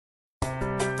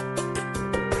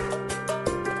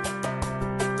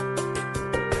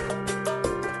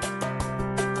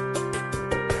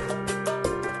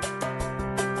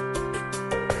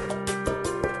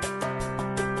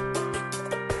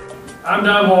I'm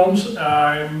Don Holmes.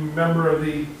 I'm a member of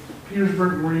the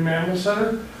Petersburg Marine Mammal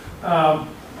Center.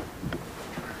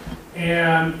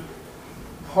 And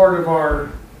part of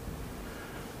our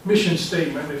mission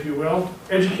statement, if you will,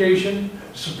 education,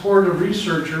 support of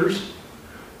researchers,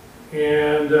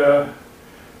 and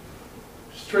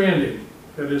stranding,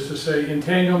 that is to say,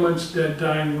 entanglements, dead,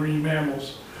 dying marine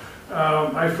mammals.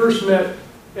 I first met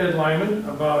Ed Lyman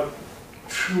about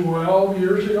 12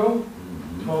 years ago,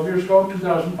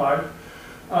 2005,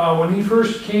 when he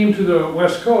first came to the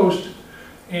West Coast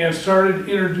and started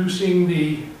introducing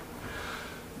the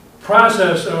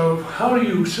process of how do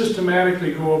you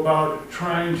systematically go about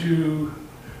trying to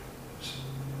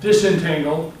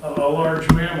disentangle a large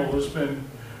mammal that's been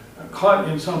caught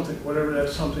in something, whatever that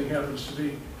something happens to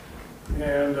be.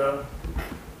 And a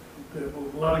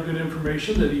lot of good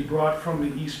information that he brought from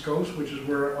the East Coast, which is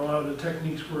where a lot of the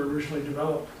techniques were originally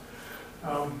developed.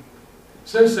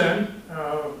 Since then,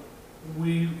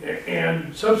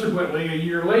 and subsequently, a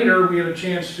year later, we had a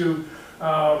chance to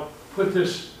put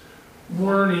this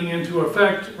learning into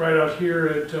effect right out here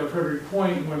at Frederick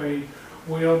Point when a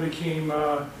whale became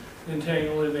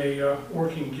entangled in a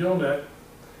working gill net.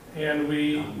 And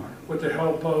we, with the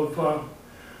help of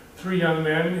 3 young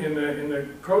men in the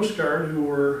Coast Guard who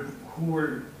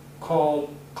were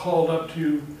called up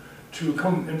to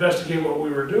come investigate what we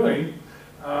were doing,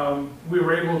 we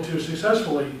were able to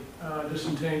successfully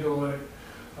disentangle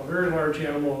a very large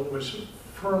animal that was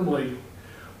firmly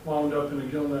wound up in a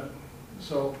gill net.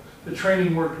 So the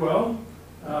training worked well,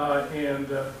 and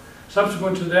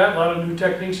subsequent to that, a lot of new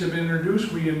techniques have been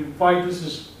introduced. We invite, this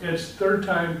is Ed's 3rd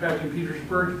time back in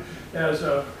Petersburg, as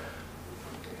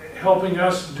helping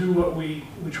us do what we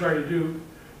try to do,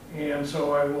 and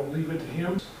so I will leave it to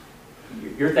him.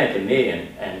 You're thanking me,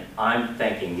 and I'm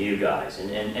thanking you guys,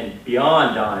 and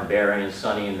beyond Don and Barry and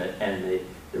Sonny and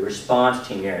the response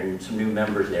team there and some new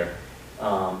members there.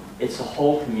 It's a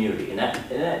whole community, and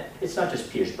that it's not just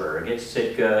Petersburg. It's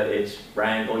Sitka, it's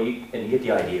Wrangell, and you get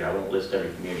the idea. I won't list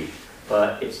every community,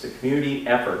 but it's the community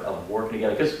effort of working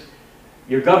together. Because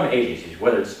your government agencies,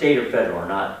 whether it's state or federal, are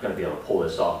not going to be able to pull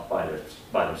this off by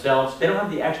themselves. They don't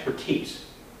have the expertise.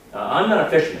 I'm not a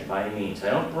fisherman by any means. I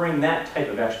don't bring that type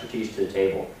of expertise to the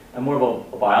table. I'm more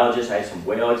of a biologist. I had some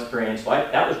whale experience. So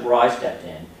that was where I stepped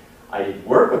in. I did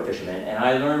work with fishermen, and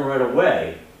I learned right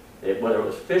away that whether it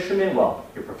was fishermen, well,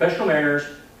 your professional mariners,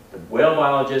 the whale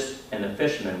biologists, and the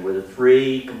fishermen were the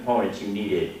 3 components you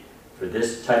needed for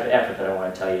this type of effort that I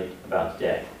want to tell you about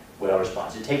today, whale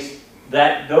response. It takes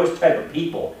those type of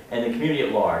people and the community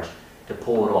at large to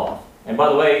pull it off. And by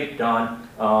the way, Don,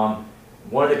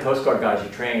 one of the Coast Guard guys you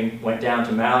trained went down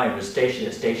to Maui and was stationed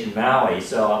at Station Maui,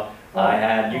 so I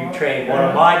had you train one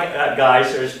of my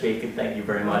guys, so to speak, and thank you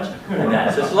very much on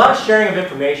that. So it's a lot of sharing of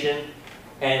information.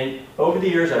 And over the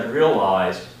years, I've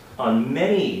realized on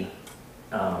many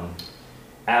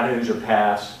avenues or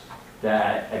paths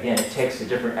that, again, it takes a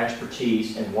different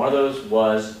expertise. And one of those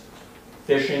was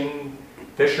fishing,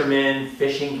 fishermen,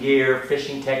 fishing gear,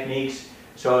 fishing techniques.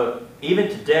 So even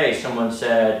today, someone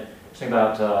said something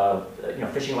about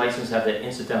fishing license have that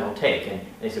incidental take, and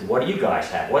they said, "What do you guys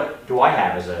have? What do I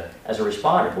have as a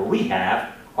responder?" Well, we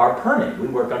have our permit. We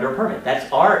work under a permit.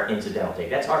 That's our incidental take.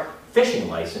 That's our fishing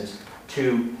license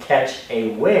to catch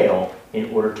a whale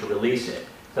in order to release it.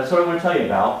 So that's what I want to tell you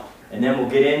about, and then we'll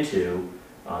get into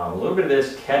a little bit of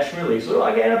this catch and release. So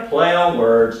again, a play on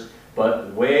words,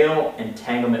 but whale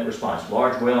entanglement response,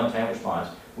 large whale entanglement response.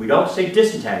 We don't say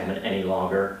disentanglement any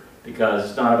longer because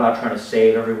it's not about trying to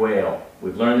save every whale.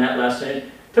 We've learned that lesson. It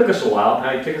took us a while.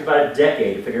 It took us about a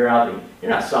decade to figure out that you're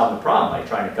not solving the problem by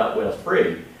trying to cut whales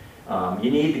free.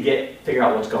 You need to figure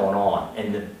out what's going on.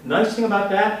 And the nice thing about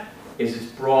that is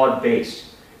it's broad-based.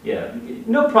 Yeah,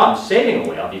 no problem saving a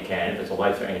whale if you can, if it's a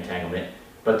life-threatening entanglement,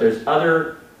 but there's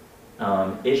other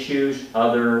issues,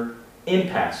 other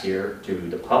impacts here to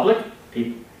the public.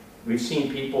 We've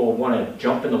seen people want to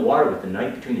jump in the water with the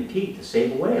knife between the teeth to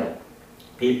save a whale.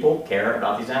 People care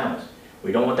about these animals.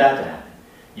 We don't want that to happen.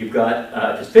 You've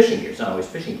got, if it's fishing gear, it's not always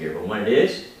fishing gear, but when it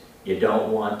is, you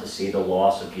don't want to see the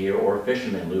loss of gear or a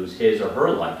fisherman lose his or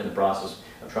her life in the process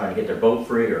of trying to get their boat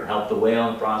free or help the whale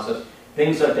in the process,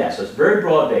 things like that. So it's very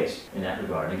broad-based in that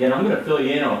regard. And again, I'm going to fill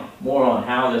you in more on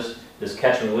how this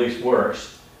catch and release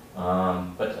works.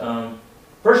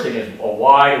 First thing is, well,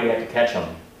 why do we have to catch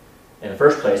them in the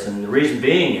first place? And the reason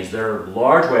being is they're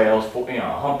large whales, a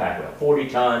humpback whale, 40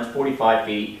 tons, 45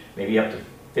 feet, maybe up to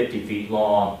 50 feet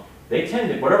long. They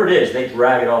tend to, whatever it is, they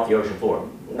drag it off the ocean floor.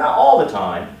 Not all the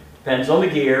time. Depends on the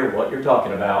gear, what you're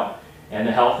talking about, and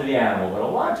the health of the animal. But a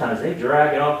lot of times they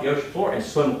drag it off the ocean floor and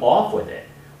swim off with it.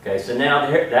 Okay, so now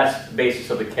that's the basis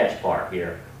of the catch part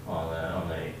here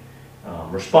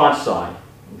response side.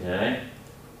 Okay,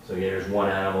 so here's one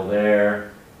animal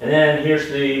there, and then here's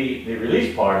the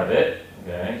release part of it.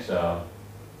 Okay, so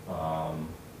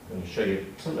let me show you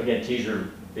some, again, teaser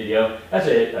video. That's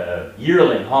a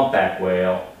yearling humpback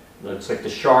whale. Looks like the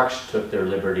sharks took their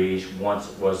liberties once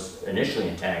it was initially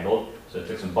entangled. So it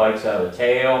took some bites out of the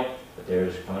tail, but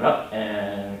there's coming up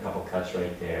and a couple cuts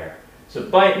right there. So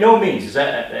by no means is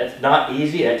that's not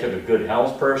easy. That took a good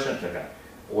helmsperson, it took a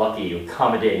lucky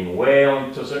accommodating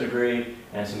whale to a certain degree,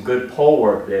 and some good pole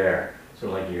work there.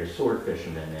 Sort of like your sword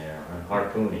fishermen there, or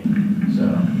harpooning. So,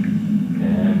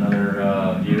 and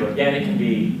another view. Again, it can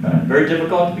be very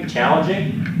difficult, it can be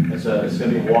challenging. It's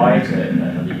going to be wide, it's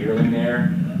another yearling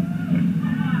there.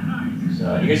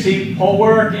 So you can see pole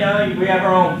work, you know, we have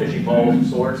our own fishing poles of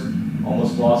sorts.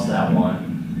 Almost lost that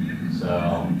one.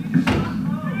 So,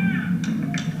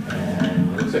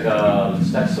 and it looks like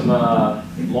that's some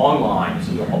long line,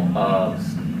 some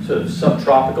sort of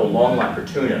subtropical long line for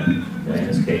tuna in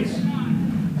this case. So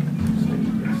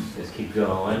let's keep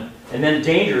going. And then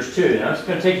dangers too. Now I'm just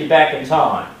going to take you back in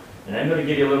time, and I'm going to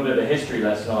give you a little bit of a history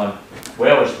lesson on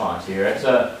whale response here. It's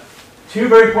two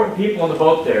very important people on the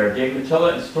boat there, Dave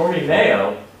Matilla and Stormy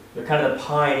Mayo. They're kind of the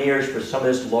pioneers for some of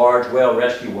this large whale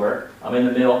rescue work. I'm in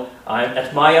the middle.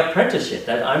 That's my apprenticeship.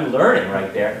 I'm learning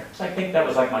right there. So I think that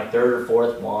was like my third or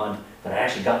fourth one that I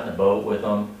actually got in the boat with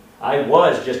them. I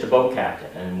was just a boat captain,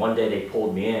 and one day they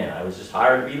pulled me in. I was just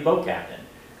hired to be the boat captain.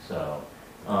 So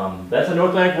that's a North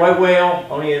Atlantic right whale.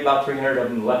 Only about 300 of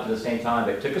them left at the same time.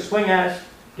 They took a swing at us,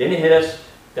 didn't hit us.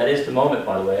 That is the moment,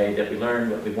 by the way, that we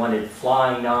learned that we wanted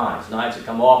flying knives, knives that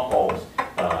come off poles.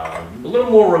 A little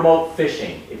more remote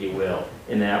fishing, if you will,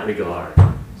 in that regard.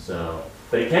 So,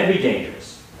 but it can be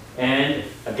dangerous. And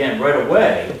again, right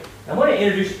away, I want to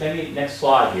introduce, maybe next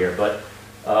slide here, but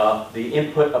the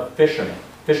input of fishermen.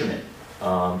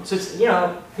 Since, you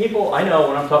know, people, I know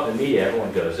when I'm talking to media,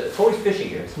 everyone goes, it's always fishing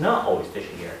gear. It's not always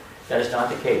fishing gear. That is not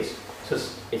the case. So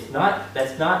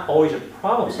that's not always a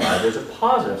problem side. There's a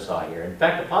positive side here. In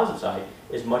fact, the positive side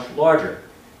is much larger.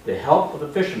 The help of the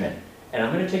fishermen. And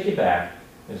I'm going to take you back,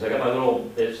 because I got my little,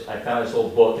 I found this little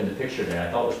book in the picture there, and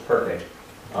I thought it was perfect.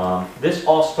 This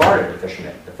all started with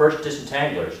fishermen. The first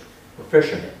disentanglers were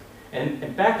fishermen.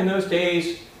 And back in those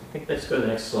days, I think, let's go to the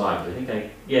next slide.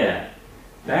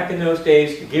 Back in those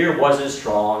days, the gear wasn't as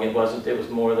strong. It was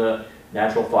more the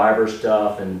natural fiber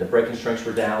stuff, and the breaking strengths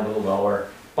were down a little lower.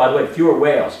 By the way, fewer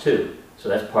whales too, so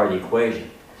that's part of the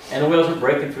equation. And the whales were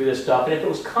breaking through this stuff, and if it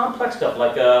was complex stuff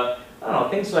like, I don't know,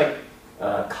 things like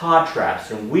cod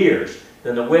traps and weirs,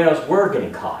 then the whales were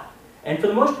getting caught. And for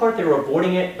the most part, they were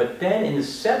avoiding it, but then in the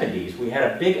 70s, we had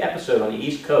a big episode on the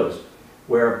East Coast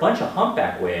where a bunch of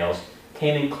humpback whales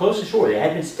came in close to shore. They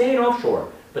had been staying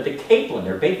offshore, but the capelin,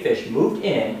 their bait fish, moved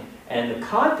in, and the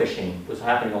cod fishing was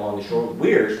happening along the shore with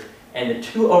weirs, and the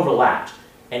two overlapped.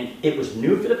 And it was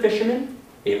new for the fishermen.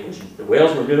 The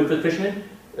whales were new for the fishermen.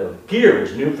 The gear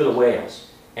was new for the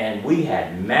whales. And we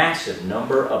had massive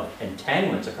number of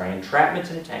entanglements occurring, entrapments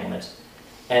and entanglements.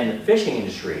 And the fishing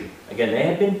industry, again, they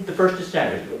had been the first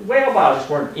disentanglers. Whale biologists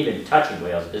weren't even touching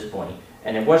whales at this point,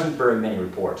 and there wasn't very many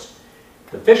reports.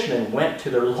 The fishermen went to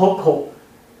their local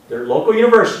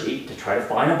university to try to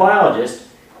find a biologist,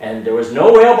 and there was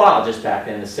no whale biologist back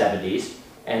then in the 70s,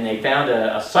 and they found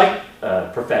a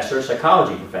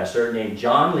psychology professor named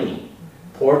John Lyman.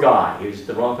 Poor guy, he was at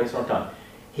the wrong place at the wrong time.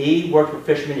 He worked with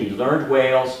fishermen, he learned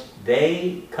whales.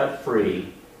 They cut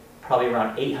free probably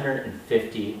around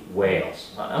 850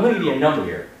 whales. I'm going to give you a number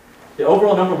here. The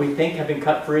overall number we think have been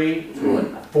cut free through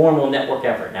a formal network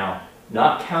effort. Now,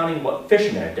 not counting what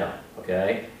fishermen have done,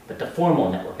 okay, but the formal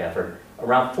network effort,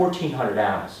 around 1,400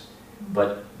 animals.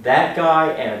 But that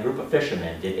guy and a group of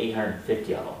fishermen did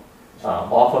 850 of them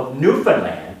off of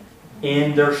Newfoundland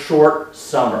in their short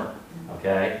summer,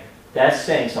 okay? That's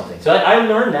saying something. So I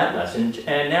learned that lesson,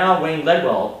 and now Wayne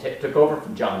Ledwell took over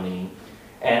from John Lean,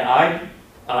 and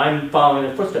I'm following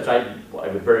the footsteps. I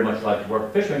would very much like to work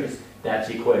with fishermen because that's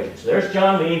the equation. So there's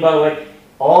John Lean, by the way.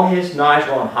 All his knives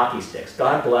were on hockey sticks.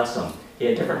 God bless him. He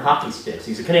had different hockey sticks.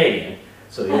 He's a Canadian,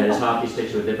 so he had his hockey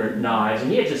sticks with different knives, and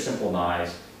he had just simple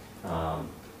knives. And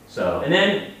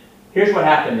then here's what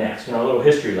happened next. You know, a little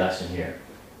history lesson here.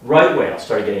 Right whales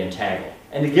started getting entangled.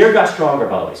 And the gear got stronger,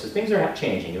 by the way, so things are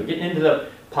changing. We're getting into the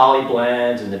poly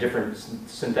blends and the different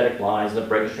synthetic lines, and the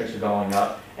breaking strengths are going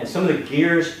up. And some of the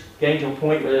gears getting to a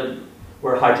point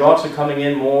where hydraulics are coming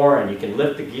in more, and you can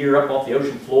lift the gear up off the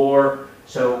ocean floor.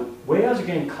 So whales are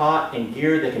getting caught in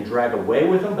gear they can drag away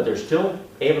with them, but they're still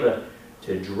able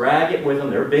to drag it with them.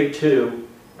 They're big too,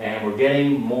 and we're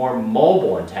getting more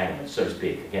mobile entanglements, so to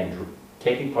speak. Again,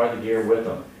 taking part of the gear with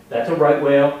them. That's a right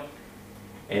whale.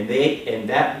 And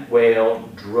that whale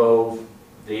drove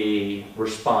the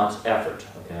response effort,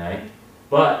 okay?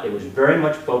 But it was very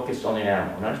much focused on the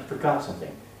animal. And I just forgot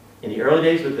something. In the early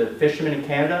days with the fishermen in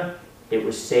Canada, it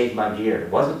was save my gear.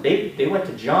 It wasn't, they went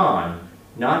to John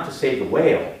not to save the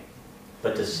whale,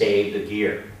 but to save the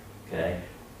gear, okay?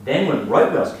 Then when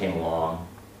right whales came along,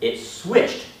 it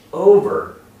switched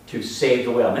over to save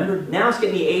the whale. Remember, now it's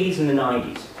getting the 80s and the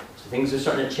 90s, so things are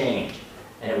starting to change.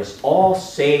 And it was all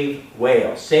save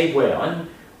whale, save whale. And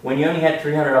when you only had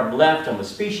 300 of them left on the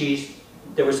species,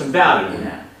 there was some value in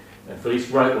that, for these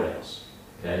right whales.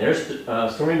 Okay, there's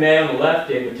Stormy May on the left,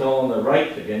 David Toll on the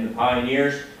right, again, the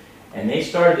pioneers. And they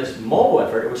started this mobile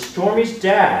effort. It was Stormy's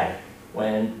dad,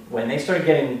 when they started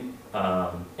getting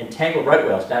entangled right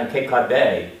whales down in Cape Cod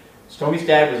Bay. Stormy's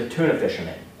dad was a tuna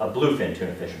fisherman, a bluefin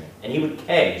tuna fisherman, and he would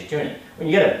keg his tuna. When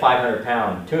you get a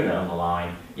 500-pound tuna on the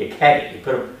line, you keg it. You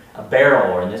put a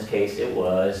barrel, or in this case it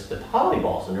was the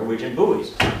polyballs, the Norwegian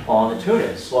buoys, on the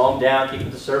tuna, slow them down, keep them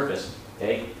at the surface.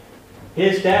 Okay?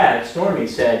 His dad, Stormy,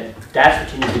 said,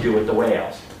 that's what you need to do with the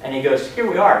whales. And he goes, here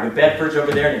we are, New Bedford's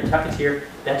over there, Nantucket's here.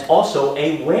 That's also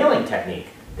a whaling technique.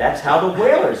 That's how the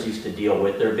whalers used to deal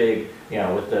with their big,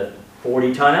 with the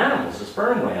 40-ton animals, the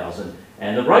sperm whales,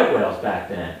 and the right whales back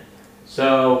then.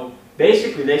 So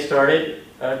basically they started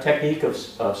a technique of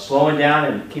slowing down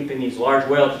and keeping these large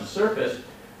whales to the surface,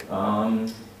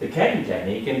 the kegging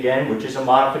technique, and again, which is a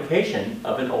modification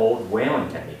of an old whaling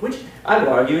technique, which I would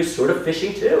argue is sort of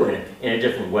fishing too, in a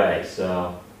different way.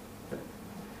 So,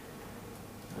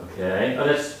 okay,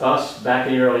 that's us back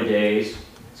in the early days.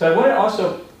 So I want to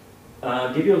also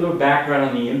give you a little background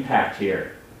on the impact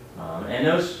here. And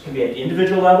those can be at the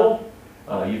individual level.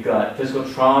 You've got physical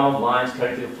trauma, lines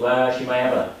cutting through the flesh. You might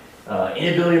have an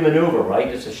inability to maneuver, right?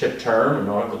 It's a ship term, a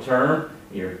nautical term.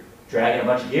 You're dragging a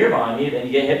bunch of gear behind you, then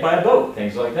you get hit by a boat,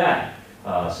 things like that.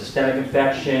 Systemic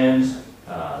infections,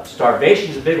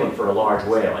 starvation is a big one for a large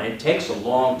whale, and it takes a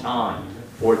long time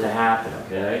for it to happen,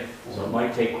 okay? So it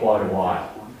might take quite a while.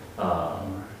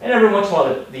 And every once in a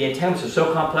while, the entanglements are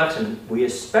so complex, and we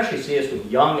especially see this with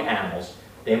young animals,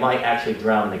 they might actually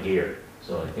drown the gear.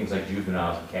 So things like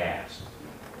juveniles and calves.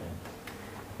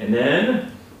 Okay. And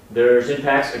then there's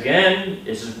impacts, again,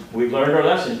 we've learned our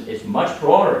lesson, it's much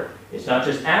broader. It's not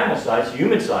just animal side, it's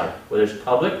human side, whether it's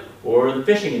public or the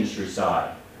fishing industry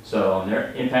side. So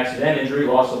there impacts of them, injury,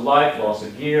 loss of life, loss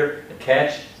of gear, a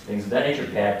catch, things of that nature,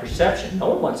 bad perception. No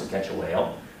one wants to catch a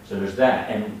whale, so there's that.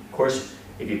 And of course,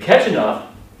 if you catch enough,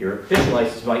 your fishing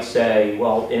license might say,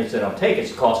 well, incidental take,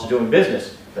 it's the cost of doing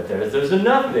business. But if there's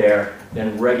enough there,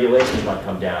 then regulations might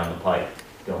come down the pipe.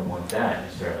 Don't want that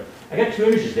necessarily. I got two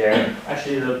images there.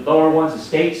 Actually, the lower one's a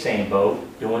state seine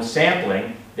boat doing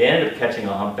sampling. They ended up catching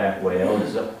a humpback whale.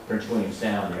 This is up Prince William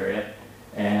Sound area.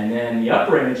 And then the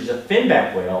upper image is a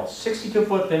finback whale,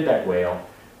 62-foot finback whale.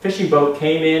 Fishing boat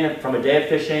came in from a day of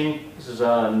fishing. This is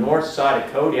on the north side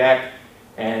of Kodiak.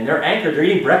 And they're anchored, they're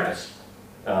eating breakfast.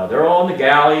 They're all in the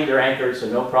galley, they're anchored, so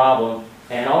no problem.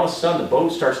 And all of a sudden the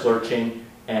boat starts lurching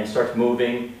and starts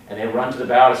moving, and they run to the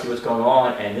bow to see what's going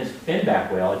on. And this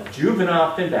finback whale, a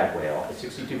juvenile finback whale at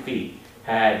 62 feet,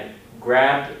 had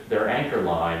grabbed their anchor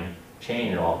line,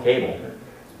 chain and all, cable,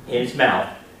 in its mouth,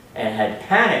 and had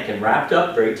panicked and wrapped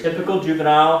up, very typical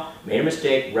juvenile, made a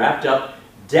mistake, wrapped up,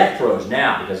 death throes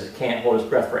now because it can't hold its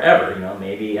breath forever,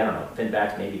 maybe, I don't know,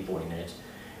 finbacks maybe 40 minutes.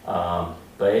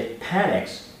 But it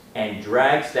panics and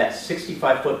drags that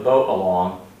 65-foot boat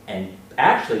along and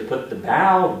actually put the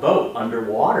bow of the boat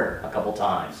underwater a couple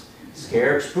times.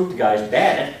 Scared, spooked the guys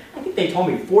bad. And I think they told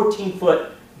me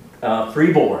 14-foot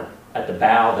freeboard at the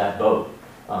bow of that boat.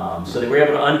 So they were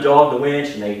able to undog the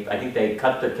winch, and I think they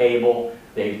cut the cable.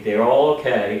 They're all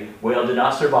okay. Whale did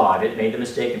not survive it, made the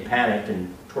mistake and panicked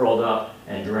and twirled up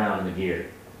and drowned in the gear.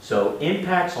 So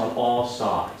impacts on all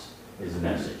sides is the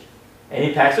message. And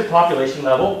impacts at population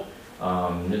level.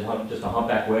 Just a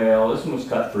humpback whale. This one was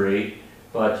cut free.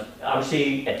 But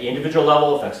obviously, at the individual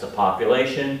level, affects the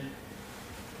population.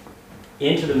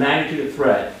 Into the magnitude of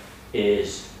threat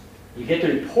is, you get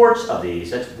the reports of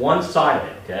these, that's one side of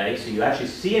it, okay? So you actually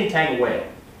see an entangled whale.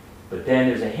 But then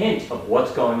there's a hint of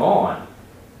what's going on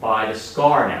by the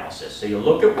scar analysis. So you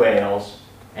look at whales,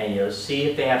 and you'll see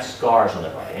if they have scars on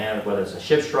their body, whether it's a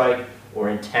ship strike or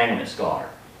entanglement scar.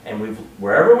 And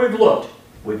wherever we've looked,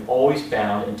 we've always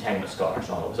found entanglement scars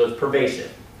on them. So it's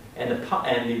pervasive. And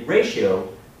the ratio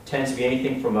tends to be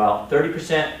anything from about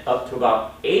 30% up to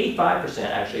about 85%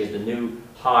 actually is the new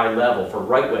high level for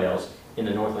right whales in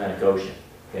the North Atlantic Ocean.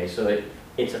 Okay, so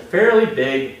it's a fairly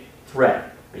big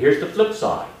threat. But here's the flip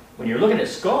side. When you're looking at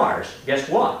scars, guess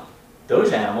what?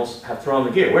 Those animals have thrown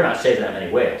the gear. We're not saving that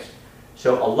many whales.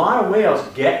 So a lot of whales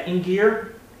get in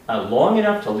gear, long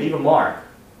enough to leave a mark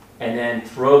and then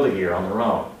throw the gear on their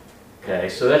own. Okay,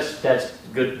 so that's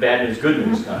good, bad news, good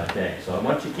news kind of thing. So I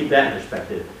want you to keep that in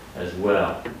perspective as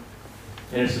well. And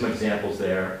there's some examples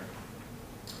there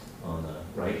on the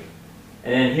right.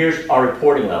 And then here's our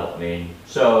reporting level. I mean,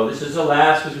 so this is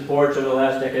Alaska's reports over the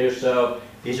last decade or so.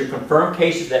 These are confirmed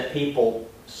cases that people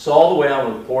saw the whale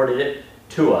and reported it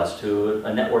to us, to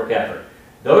a network effort.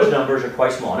 Those numbers are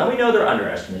quite small. Now we know they're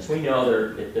underestimates. We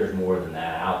know there's more than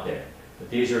that out there. But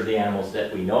these are the animals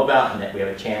that we know about and that we have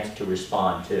a chance to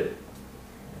respond to.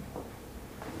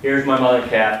 Here's my mother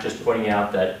calf, just pointing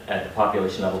out that at the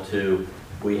population level 2,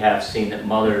 we have seen that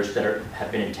mothers that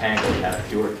have been entangled have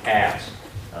fewer calves.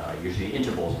 Usually the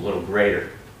interval is a little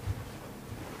greater.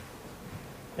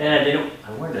 And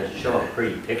I wanted to show a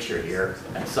pretty picture here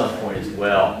at some point as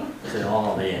well. So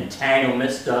all the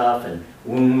entanglement stuff and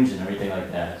wounds and everything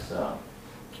like that. So,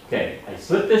 okay, I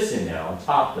slipped this in there on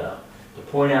top though to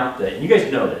point out that, and you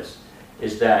guys know this,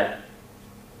 is that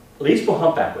at least for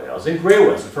humpback whales and gray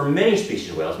whales, and for many species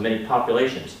of whales, many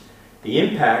populations, the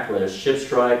impact, whether it's ship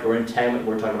strike or entanglement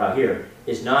we're talking about here,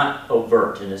 is not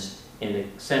overt in the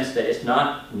sense that it's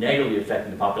not negatively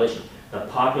affecting the population. The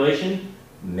population,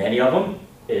 many of them,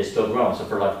 is still growing. So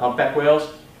for like humpback whales,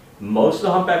 most of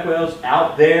the humpback whales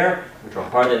out there, which are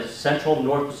part of the central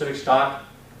North Pacific stock,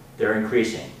 they're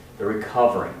increasing. They're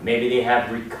recovering. Maybe they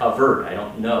have recovered. I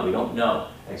don't know. We don't know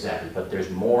exactly. But there's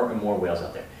more and more whales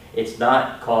out there. It's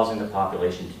not causing the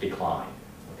population to decline.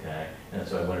 Okay? And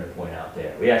that's what I wanted to point out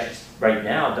there. We actually, right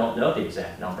now, don't know the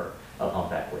exact number of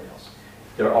humpback whales.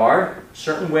 There are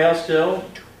certain whales still,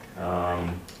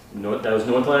 those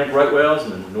North Atlantic right whales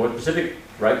and the North Pacific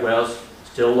right whales,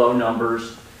 still low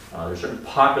numbers. There's certain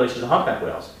populations of humpback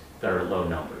whales that are low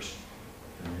numbers.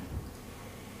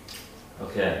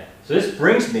 Okay, so this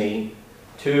brings me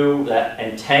to that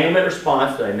entanglement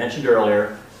response that I mentioned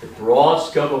earlier. The broad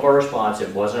scope of our response,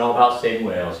 it wasn't all about saving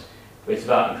whales. It's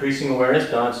about increasing awareness.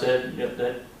 Don said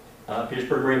at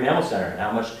Petersburg Marine Mammal Center and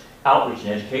how much outreach and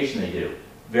education they do.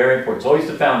 Very important. It's always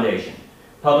the foundation.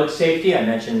 Public safety, I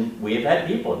mentioned we have had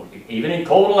people, even in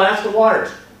cold Alaska waters,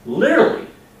 literally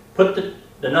put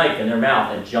the knife in their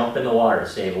mouth and jump in the water to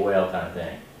save a whale kind of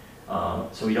thing.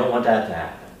 So we don't want that to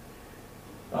happen.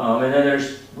 And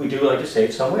then we do like to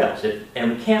save some whales.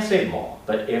 And we can't save them all.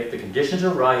 But if the conditions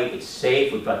are right, it's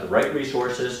safe, we've got the right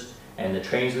resources, and the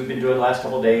trainings we've been doing the last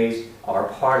couple of days are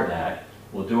part of that,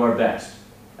 we'll do our best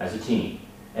as a team.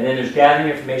 And then there's gathering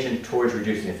information towards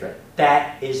reducing the threat.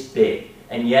 That is big.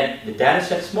 And yet the data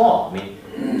set's small. I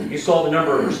mean, you saw the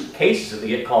number of cases that we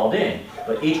get called in,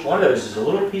 but each one of those is a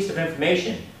little piece of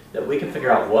information that we can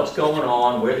figure out what's going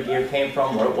on, where the gear came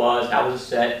from, what it was, how it was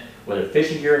set, whether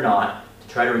fishing gear or not, to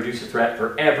try to reduce the threat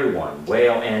for everyone,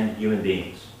 whale and human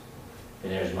beings.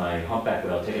 And there's my humpback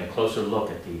whale taking a closer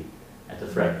look at the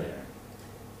threat there.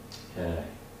 Okay.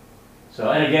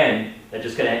 So, and again, I'm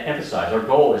just going to emphasize, our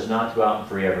goal is not to go out and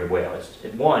free every whale.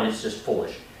 It's just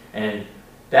foolish. And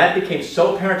that became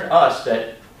so apparent to us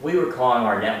that we were calling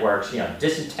our networks,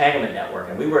 disentanglement network,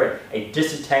 and we were a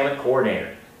disentanglement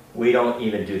coordinator. We don't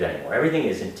even do that anymore. Everything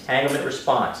is entanglement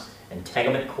response,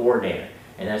 entanglement coordinator,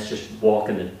 and that's just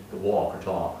walking the walk or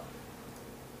talk.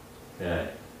 Okay.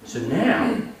 So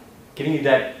now, giving you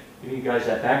guys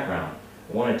that background,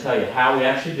 I want to tell you how we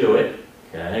actually do it.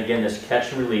 Okay. And again, this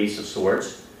catch and release of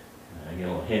sorts. I get a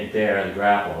little hint there, the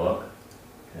grapple hook.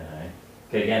 Okay.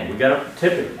 Okay. Again, we got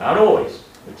typically, not always,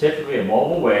 but typically a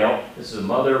mobile whale. This is a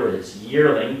mother with its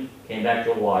yearling, came back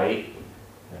to Hawaii.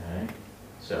 Okay.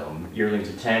 So yearling's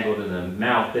entangled in the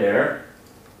mouth there.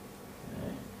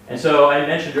 Okay. And so I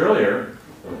mentioned earlier,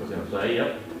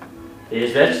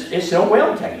 is that it's no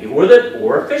whaling technique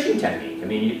or a fishing technique. I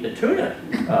mean, the tuna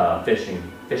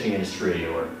fishing industry,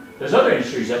 or there's other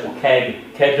industries that will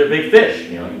keg their big fish,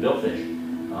 bill fish.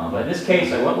 But in this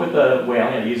case, I went with the whale.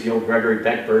 I'm going to use the old Gregory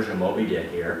Peck version of Moby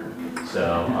Dick here.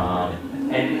 So,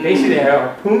 and basically they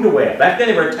harpooned a whale. Back then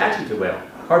they were attaching to a whale.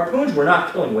 Harpoons were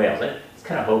not killing whales. It's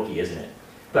kind of hokey, isn't it?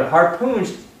 But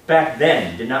harpoons back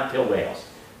then did not kill whales,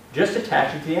 just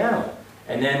attaching to the animal.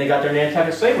 And then they got their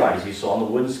Nantucket slave rod, as you saw in the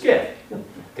wooden skiff.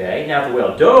 Okay, now if the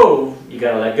whale dove, you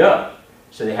got to let go.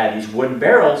 So they had these wooden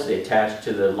barrels they attached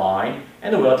to the line,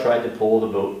 and the whale tried to pull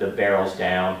the barrels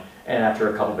down. And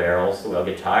after a couple barrels, the whale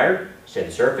get tired, stay at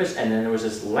the surface, and then there was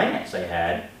this lance they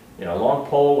had, a long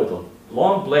pole with a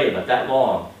long blade, about that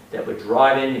long, that would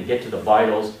drive in and get to the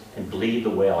vitals and bleed the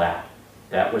whale out.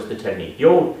 That was the technique. The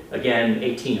old, again,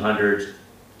 1800s,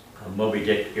 Moby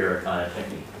Dick era kind of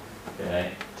technique.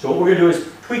 Okay. So what we're going to do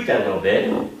is tweak that a little bit.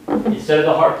 Instead of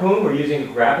the harpoon, we're using a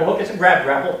grapple hook. It's a grab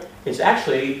grapple. It's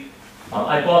actually,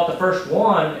 I bought the first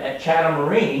one at Chatham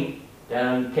Marine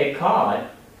down Cape Cod,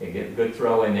 they get a good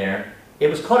throw in there. It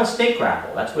was called a snake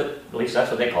grapple. That's what, at least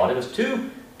that's what they called it. It was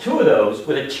two of those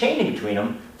with a chain in between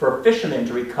them for a fisherman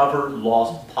to recover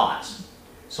lost pots.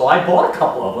 So I bought a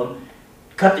couple of them,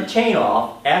 cut the chain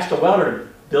off, asked a welder to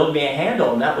build me a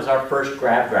handle, and that was our first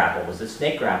grapple, was the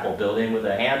snake grapple built in with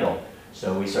a handle.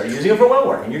 So we started using it for well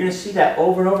work, and you're going to see that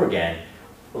over and over again.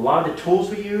 A lot of the tools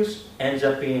we use ends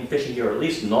up being fishing gear, or at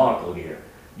least nautical gear,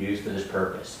 used for this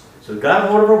purpose. So we got a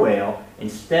hold of our whale.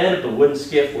 Instead of the wooden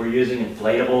skiff, we're using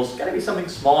inflatables. It's got to be something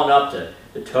small enough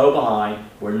to tow behind.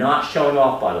 We're not showing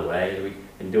off, by the way, as we've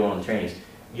been doing on the trainings.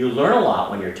 You learn a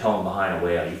lot when you're towing behind a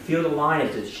whale. You feel the line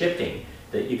as it's shifting.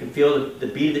 That you can feel the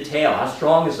beat of the tail. How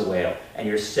strong is the whale? And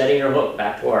you're setting your hook.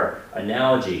 Back to our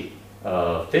analogy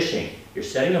of fishing. You're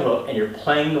setting the hook and you're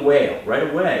playing the whale right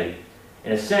away.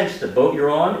 In a sense, the boat you're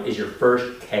on is your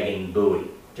first kegging buoy.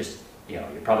 Just, you're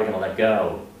probably going to let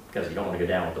go because you don't want to go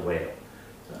down with the whale.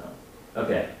 So,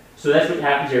 okay, so that's what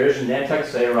happens here. There's a Nantucket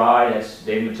Sailor. That's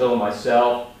Dave Matilda and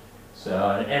myself.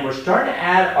 So, and we're starting to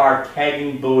add our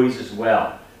kegging buoys as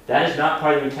well. That is not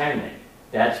part of the entanglement.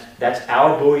 That's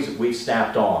our buoys that we've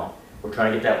snapped on. We're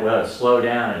trying to get that whale to slow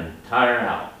down and tire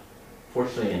out.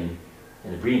 Fortunately, in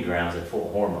the breeding grounds, they're full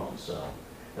of hormones, so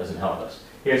it doesn't help us.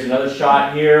 Here's another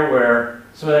shot here where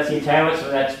some of that's the entanglement, some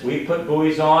of that's we put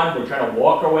buoys on. We're trying to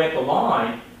walk our way up the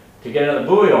line to get another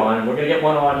buoy on, and we're going to get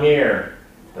one on here.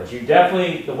 But you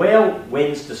definitely, the whale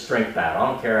wins the strength battle.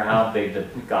 I don't care how big the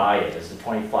guy is. The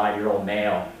 25-year-old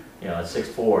male, at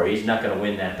 6'4", he's not going to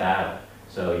win that battle.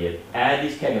 So you add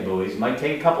these kegging buoys. It might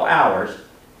take a couple hours,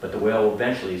 but the whale will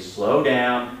eventually slow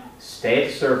down, stay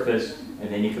at the surface, and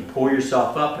then you can pull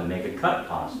yourself up and make a cut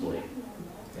possibly.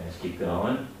 Okay, let's keep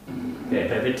going. Okay,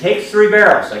 but if it takes 3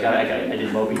 barrels, I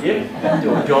did Moby Dick,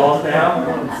 doing Jaws now.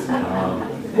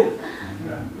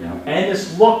 And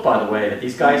this look, by the way, that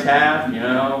these guys have,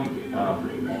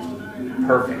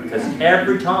 perfect. Because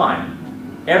every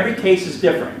time, every case is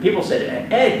different. People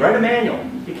said, Ed, write a manual.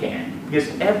 You can't. Because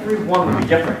every one will be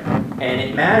different. And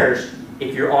it matters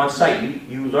if you're on site.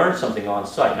 You learn something on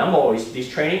site. And I'm always, these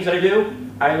trainings that I do,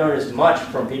 I learn as much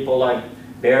from people like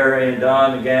Barry and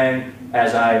Don, the gang,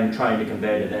 as I'm trying to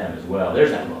convey to them as well.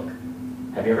 There's that look.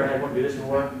 Have you ever had one do this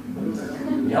before?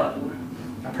 Yep.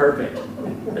 Perfect.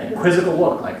 The quizzical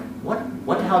look, like,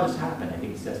 what the hell just happened? I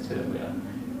think he says too.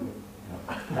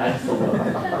 Yeah. That's the look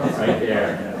right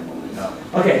there.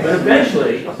 Okay, but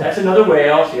eventually, that's another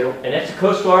whale, and that's the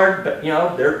Coast Guard, but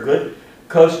they're good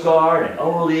Coast Guard and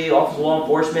OLE, Office of Law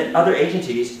Enforcement, other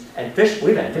agencies, and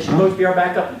we've had fishing boats be our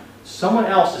backup. Someone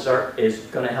else is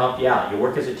going to help you out. You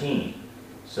work as a team.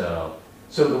 So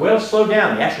the whales slow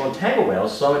down. The actual entangled whale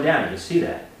is slowing down. You can see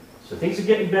that. So things are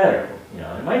getting better.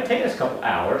 It might take us a couple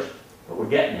hours, but we're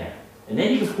getting there. And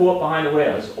then you can pull up behind the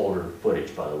whale. This is older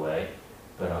footage, by the way,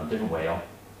 but different whale.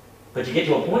 But you get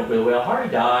to a point where the whale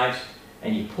hardly dives,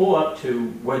 and you pull up to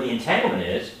where the entanglement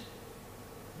is,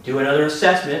 do another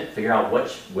assessment, figure out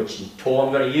which tool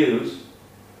I'm going to use,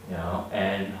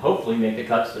 and hopefully make the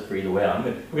cuts to free the whale.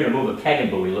 We're going to move a kegging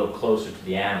buoy a little closer to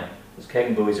the animal. Those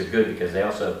kegging buoys are good because they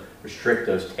also restrict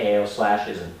those tail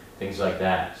slashes and things like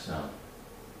that. So,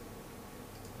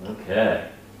 okay.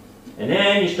 And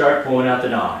then you start pulling out the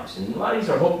knives. And a lot of these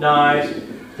are hook knives.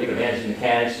 Take advantage of the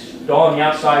mechanics. Dull on the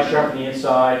outside, sharp on the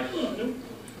inside.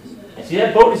 And see,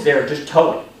 that boat is there just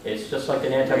towing. It's just like the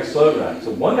Nantucket slow drive.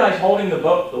 So one guy's holding the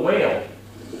boat, the whale,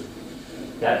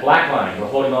 that black line, we're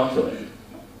holding on to it.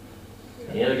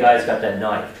 And the other guy's got that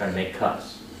knife trying to make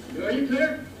cuts. Are you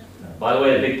clear? By the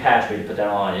way, the big patch, we had to put that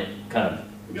on, it kind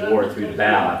of wore through the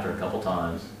bow after a couple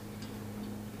times.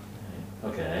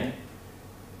 Okay.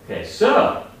 Okay,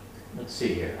 so, let's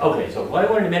see here. Okay, so what I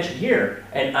wanted to mention here,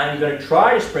 and I'm going to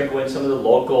try to sprinkle in some of the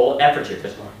local efforts here,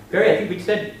 because Barry, I think we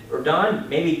said, or Don,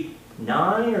 maybe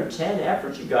 9 or 10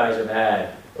 efforts you guys have had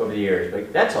over the years.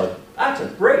 But that's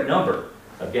a great number.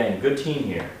 Again, good team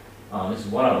here. This is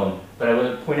one of them. But I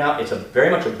want to point out, it's very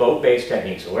much a boat-based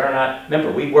technique. So we're not,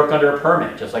 remember, we work under a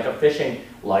permit, just like a fishing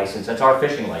license. That's our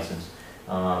fishing license.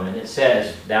 And it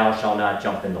says, thou shalt not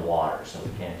jump in the water. So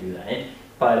we can't do that. And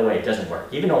by the way, it doesn't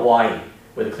work. Even Hawaii,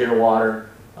 with the clear water,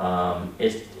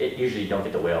 it usually don't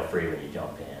get the whale free when you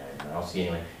jump in. I don't see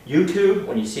anyone. YouTube,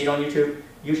 when you see it on YouTube,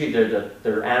 usually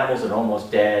they're animals that are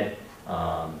almost dead.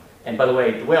 And by the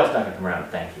way, the whale's not going to come around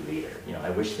and thank you either. I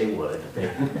wish they would. But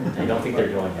I don't think they're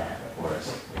doing that for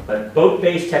us. But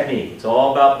boat-based technique. It's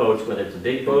all about boats, whether it's a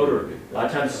big boat or a lot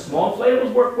of times small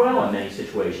inflatables work well in many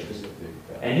situations.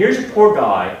 And here's a poor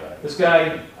guy. This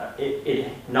guy,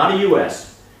 not a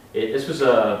U.S. This was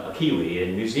a Kiwi, a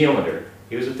New Zealander.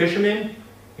 He was a fisherman.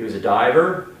 He was a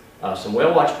diver. Some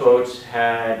whale watch boats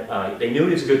they knew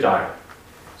he was a good diver.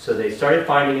 So they started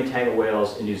finding entangled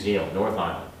whales in New Zealand, North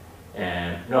Island,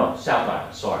 and no, South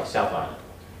Island, sorry, South Island.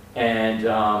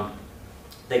 And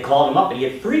they called him up and he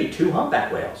had freed 2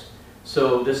 humpback whales.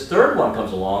 So this third one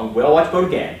comes along, whale watch boat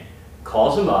again,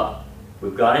 calls him up,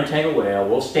 we've got an entangled whale,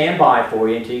 we'll stand by for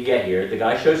you until you get here. The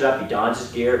guy shows up, he dons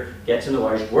his gear, gets in the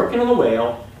water, he's working on the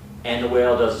whale, and the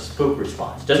whale does a spook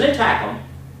response. Doesn't attack him,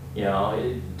 you know,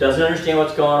 it doesn't understand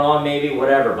what's going on maybe,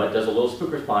 whatever, but does a little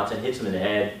spook response and hits him in the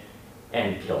head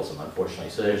and kills him, unfortunately.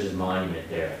 So there's his monument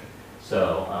there.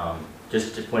 So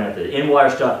just to point out that in-water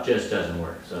stuff just doesn't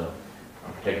work. So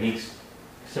techniques,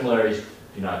 similarities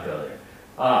do not go there.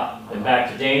 And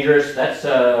back to dangerous, that's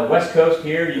west coast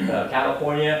here,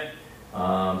 California.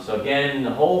 So again,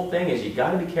 the whole thing is you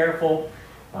got to be careful.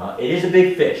 It is a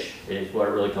big fish, is what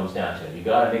it really comes down to. You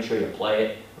got to make sure you play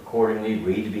it accordingly,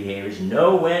 read the behaviors,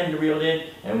 know when to reel it in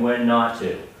and when not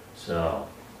to. So,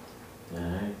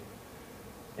 okay.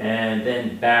 And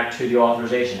then back to the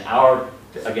authorization. Our,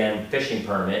 again, fishing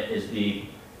permit is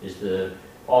the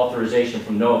authorization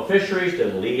from NOAA Fisheries, the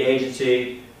lead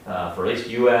agency for at least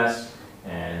U.S.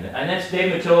 And that's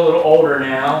Dave Matilla, a little older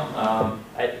now.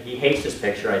 He hates this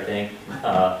picture, I think.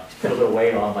 He's put a little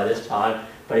weight on by this time.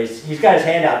 But he's got his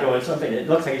hand out doing something that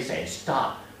looks like he's saying,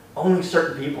 stop. Only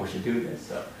certain people should do this.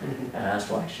 So, and that's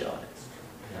why I showed it.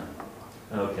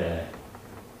 Yeah. Okay.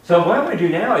 So what I'm going to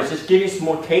do now is just give you some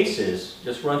more cases,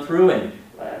 just run through, and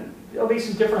there'll be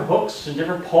some different hooks and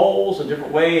different poles and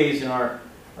different ways in our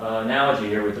analogy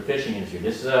here with the fishing industry.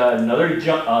 This is another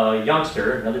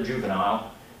youngster, another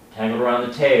juvenile, tangled around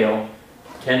the tail.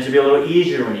 Tends to be a little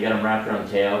easier when you get them wrapped around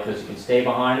the tail because you can stay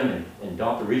behind them and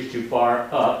don't have to reach too far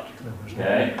up.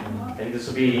 Okay, I think this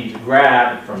will be the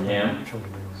grab from him.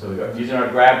 So we're using our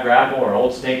grapple, our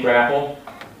old snake grapple.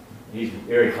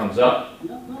 Here he comes up.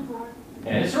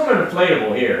 And it's sort of an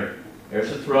inflatable here. There's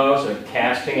the throw, so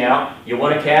casting out. You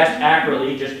want to cast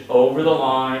accurately, just over the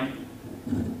line.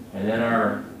 And then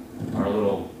our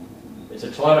little, it's a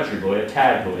telemetry buoy, a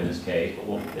tag buoy in this case,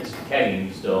 but it's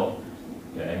kegging still.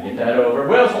 Okay, get that over.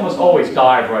 Whales almost always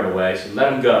dive right away, so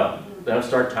let them go. Let them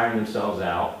start tiring themselves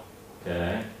out.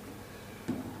 Okay.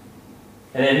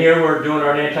 And then here we're doing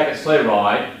our Nantucket sleigh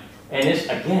ride. And this,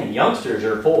 again, youngsters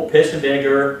are full of piss and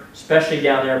vinegar, especially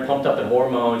down there, pumped up in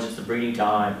hormones. It's the breeding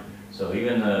time. So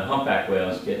even the humpback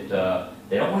whales get,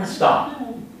 they don't want to stop.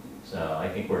 So I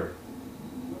think we're,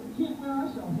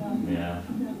 yeah.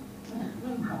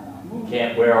 We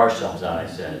can't wear ourselves out, I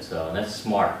said. So, and that's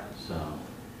smart. So.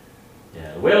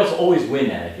 Yeah, the whales always win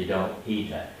that if you don't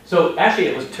heed that. So actually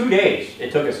it was 2 days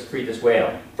it took us to free this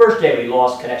whale. First day we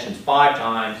lost connections 5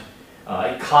 times.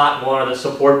 It caught one of the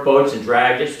support boats and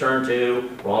dragged it stern to,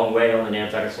 wrong way on the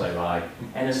Nantucket sleigh ride.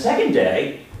 And the second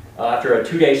day, after a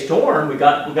 2-day storm, we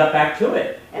got back to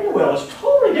it. And the whale was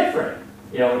totally different.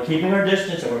 You know, we're keeping our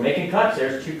distance and we're making cuts.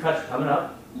 There's 2 cuts coming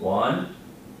up. 1,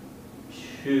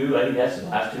 2, I think that's the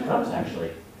last 2 cuts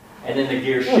actually. And then the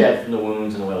gear shed from the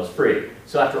wounds and the whale's free.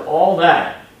 So after all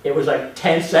that, it was like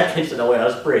 10 seconds and the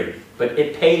whale's free. But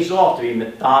it pays off to be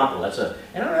methodical. And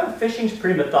I don't know, fishing's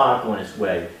pretty methodical in its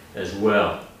way as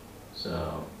well.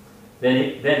 So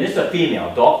then this is a female,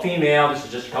 adult female. This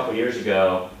was just a couple years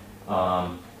ago.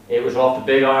 It was off the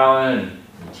Big Island,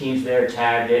 and the teams there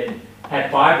tagged it. And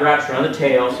had 5 wraps around the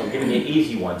tail, so I'm giving you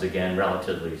easy ones again,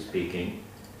 relatively speaking.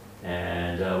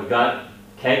 And we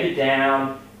kegged it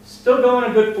down. Still going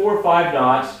a good 4 or 5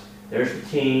 knots. There's the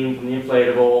team from the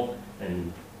inflatable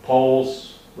and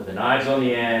poles with the knives on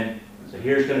the end. So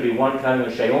here's going to be one cut. I'm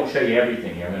going to show you. I won't show you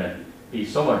everything here. I'm going to be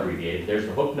somewhat abbreviated. There's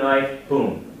the hook knife.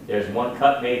 Boom. There's one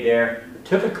cut made there.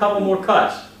 Took a couple more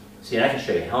cuts. See, and I can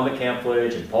show you helmet cam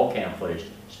footage and pole cam footage,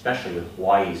 especially with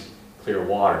Hawaii's clear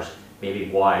waters. Maybe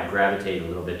why I gravitate a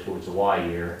little bit towards Hawaii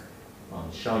here,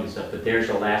 showing you stuff. But there's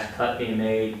the last cut being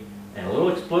made, and a little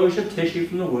explosion of tissue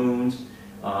from the wounds.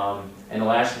 And the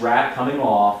last wrap coming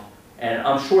off, and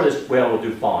I'm sure this whale will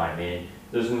do fine. I mean,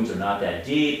 those wounds are not that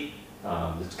deep.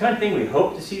 It's the kind of thing we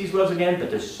hope to see these whales again, but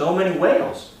there's so many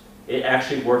whales, it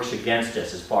actually works against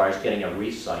us as far as getting a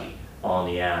recite on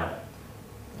the animal.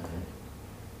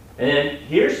 And then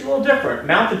here's a little different,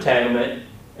 mouth entanglement,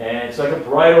 and it's like a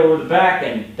bridle over the back,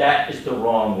 and that is the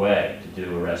wrong way to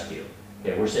do a rescue.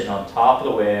 Okay, we're sitting on top of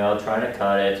the whale, trying to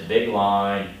cut it, it's a big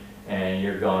line, and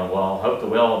you're going, well, hope the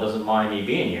whale doesn't mind me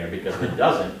being here, because if it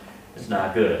doesn't, it's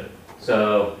not good.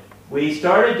 So we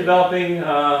started developing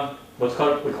we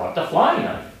call it the flying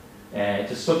knife. And it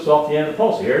just slips off the end of the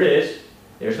pole. So here it is.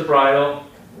 There's the bridle.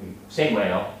 Same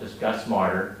whale, just got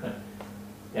smarter.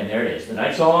 And there it is. The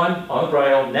knife's on the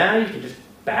bridle. Now you can just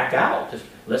back out. Just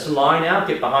let some line out,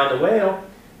 get behind the whale,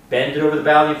 bend it over the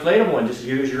bow of the inflatable, and just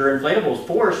use your inflatable's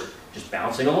force just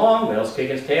bouncing along, whale's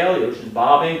kicking its tail, the ocean's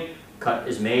bobbing, cut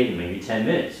is made in maybe 10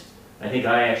 minutes. I think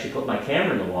I actually put my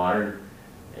camera in the water,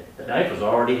 the knife was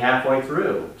already halfway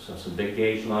through, so some big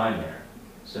gauge line there.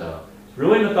 So, it's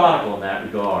really methodical in that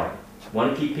regard.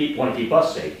 Want to keep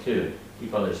us safe too,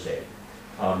 keep others safe.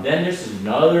 Then this is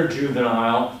another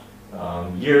juvenile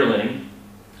yearling,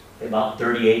 about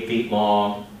 38 feet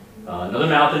long. Another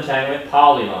mouth entanglement,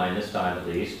 polyline this time at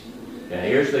least. Okay,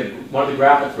 here's one of the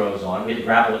grapple throws on. We had to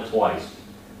grapple it twice.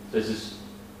 This is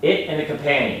it and the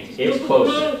companion. It's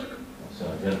closer. So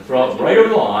I'm going to throw it right over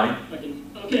the line.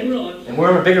 Okay, we're on. And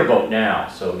we're in a bigger boat now,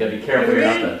 so we've got to be careful here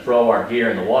not to throw our gear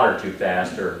in the water too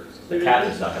fast or the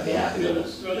captain's not going to be happy with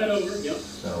us. Throw that over, yep.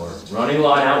 So we're running the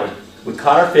line out. We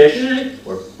caught our fish.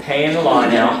 We're paying the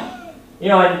line out. You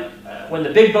know, and when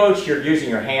the big boats, you're using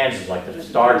your hands as like the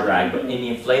star drag, but in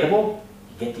the inflatable,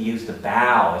 you get to use the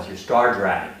bow as your star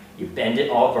drag. You bend it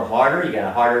over harder, you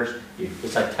got a harder,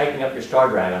 it's like tightening up your star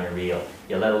drag on your reel.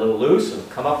 You let a little loose, it'll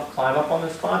come up, climb up on the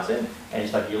spots in, and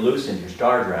it's like you loosen your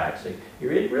star drag. So it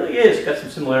really is, got some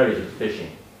similarities with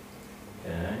fishing.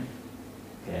 Okay.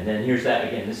 And then here's that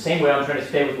again, the same way I'm trying to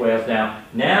stay with whales now.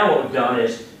 Now what we've done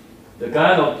is, the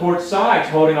guy on the port side's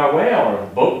holding our whale, or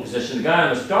boat position, the guy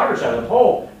on the starboard side of the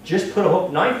pole, just put a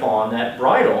hook knife on that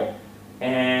bridle,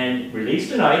 and release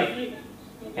the knife,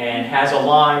 and has a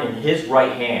line in his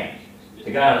right hand.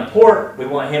 The guy on the port, we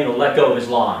want him to let go of his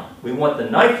line. We want the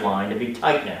knife line to be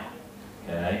tight now.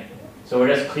 Okay? So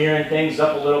we're just clearing things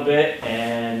up a little bit,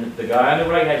 and the guy on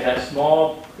the right has that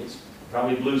small, it's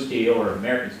probably blue steel or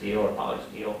American steel or poly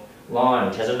steel line,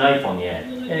 which has a knife on the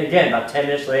end. And again, about 10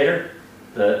 minutes later,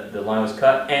 the line was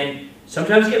cut. And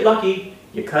sometimes you get lucky,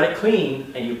 you cut it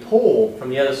clean, and you pull from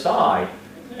the other side,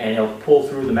 and it'll pull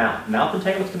through the mouth. Mouth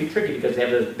entanglements can be tricky because they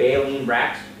have those baleen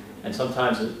racks, and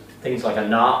sometimes things like a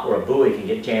knot or a buoy can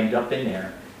get jammed up in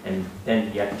there, and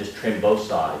then you have to just trim both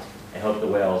sides and hope the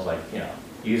whale's like, you know,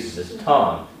 uses his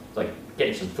tongue. It's like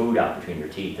getting some food out between your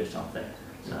teeth or something.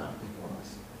 So,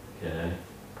 okay.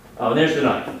 Oh, there's the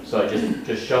knife. So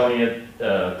just showing you,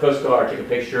 Coast Guard took a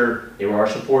picture. They were our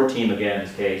support team again in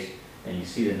this case, and you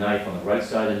see the knife on the right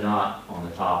side of the knot on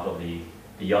the top of the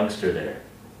youngster there.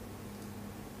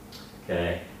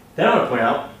 Okay. Then I want to point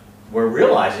out, we're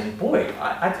realizing, boy,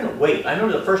 I couldn't wait. I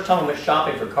remember the first time I went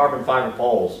shopping for carbon fiber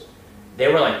poles,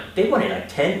 they wanted like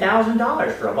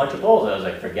 $10,000 for a bunch of poles. I was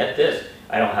like, forget this.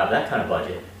 I don't have that kind of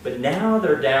budget. But now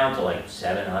they're down to like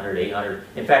 700, 800.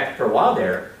 In fact, for a while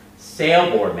there,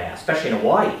 sailboard masts, especially in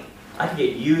Hawaii, I could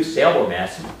get used sailboard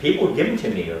masts. People would give them to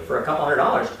me for a couple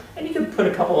 $100, and you could put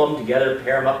a couple of them together,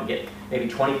 pair them up, and get maybe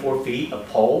 24 feet of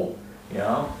pole. You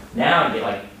know, now you get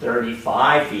like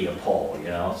 35 feet of pole. You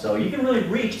know, so you can really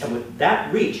reach, and with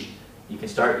that reach, you can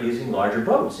start using larger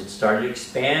boats. It started to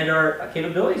expand our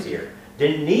capabilities here.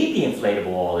 Didn't need the inflatable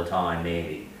all the time,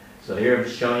 maybe. So here I'm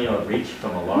showing you a reach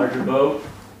from a larger boat.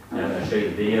 And I'm going to show you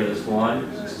the video of this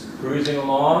one. This is cruising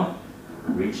along,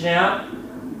 reaching out.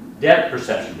 Depth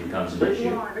perception becomes an issue.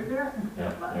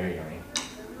 Yep, there you go.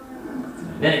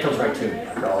 And then it comes right to me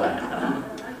after all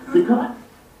that.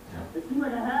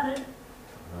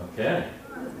 Okay.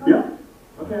 Yeah.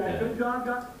 Okay, good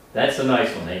job. That's a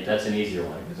nice one, Nate. That's an easier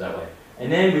one, because that way.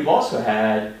 And then we've also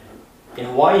had, in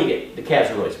Hawaii, you get, the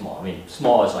calves are really small. I mean,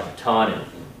 small is like a ton and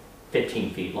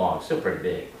 15 feet long, still pretty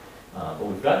big. But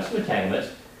we've gotten some entanglements.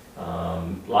 A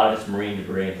lot of it's marine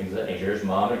debris and things of that nature. There's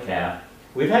mom and calf.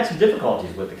 We've had some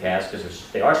difficulties with the calves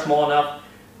because they are small enough.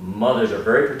 Mothers are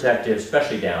very protective,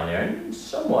 especially down there, and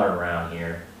somewhat around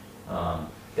here. That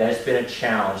has been a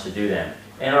challenge to do them.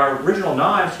 And our original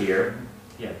knives here,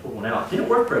 yeah, pull one out, didn't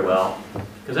work very well,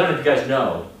 because I don't know if you guys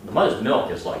know, the mother's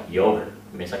milk is like yogurt.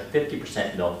 I mean, it's like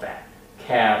 50% milk fat.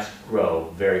 Calves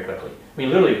grow very quickly. I mean,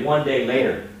 literally one day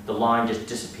later, the line just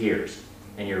disappears,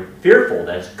 and you're fearful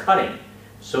that it's cutting.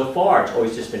 So far, it's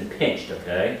always just been pinched,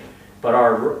 okay? But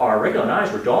our regular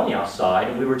knives were dull on the outside,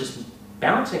 and we were just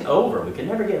bouncing over. We could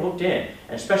never get hooked in,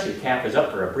 and especially the calf was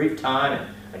up for a brief time,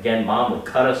 and again, mom would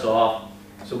cut us off.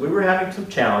 So we were having some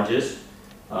challenges.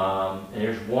 And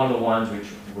here's one of the ones which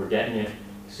we're getting. You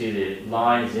see the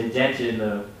line is indented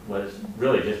in what is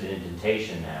really just an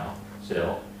indentation now,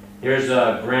 still. Here's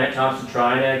Grant Thompson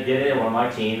trying to get in, one of my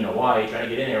team in Hawaii, trying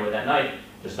to get in there with that knife.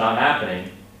 Just not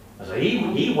happening. So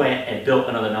he went and built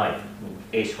another knife.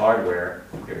 Ace Hardware,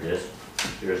 here it is.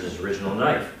 Here's his original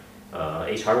knife.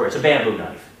 Ace Hardware, it's a bamboo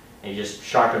knife. And he just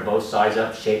sharpened both sides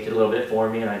up, shaped it a little bit for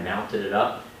me, and I mounted it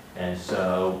up. And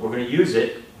so we're going to use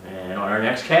it and on our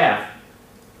next calf.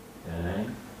 Okay.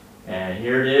 And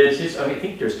here it is. I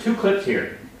think there's two clips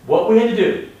here. What we had to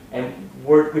do, and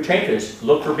we trained for this,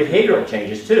 look for behavioral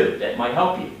changes too that might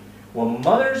help you. When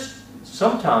mothers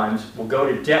sometimes will go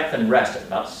to depth and rest at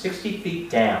about 60 feet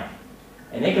down.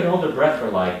 And they can hold their breath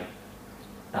for like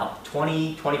about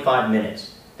 20, 25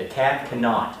 minutes. The calf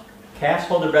cannot. Calves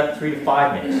hold their breath 3 to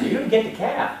 5 minutes. So you're going to get the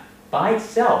calf by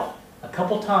itself a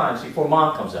couple times before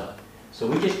mom comes up. So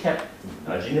we just kept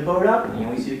nudging the boat up, and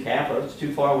we see the calf, oh, it's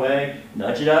too far away,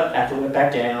 nudge it up after it went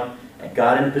back down, and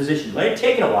got in position. It had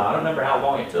taken a while, I don't remember how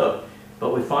long it took,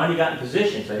 but we finally got in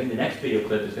position. So I think the next video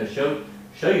clip is going to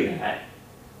show you that.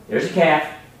 There's a calf,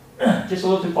 just a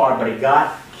little too far, but it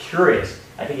got curious.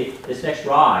 I think this next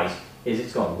rise is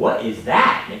it's going, what is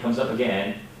that? And it comes up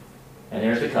again, and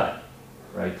there's the cut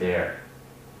right there.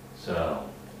 So,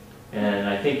 and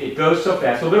I think it goes so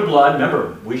fast. A little bit of blood.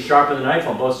 Remember, we sharpened the knife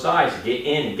on both sides to get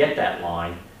in and get that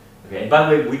line. Okay. And by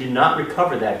the way, we did not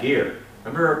recover that gear.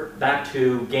 Remember, back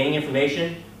to gaining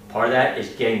information. Part of that is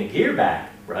getting the gear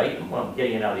back, right? Well,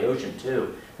 getting it out of the ocean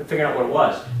too. But figuring out what it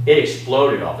was. It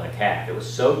exploded off in a calf. It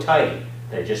was so tight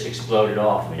that it just exploded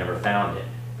off, and we never found it.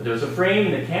 But there was a frame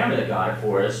in the camera that got it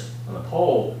for us on the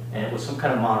pole, and it was some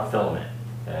kind of monofilament.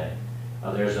 Okay.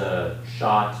 There's a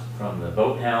shot from the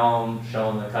boat helm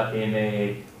showing the cut being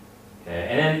made. Okay.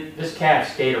 And then this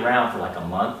calf stayed around for like a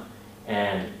month,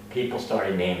 and people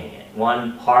started naming it.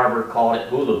 One harbor called it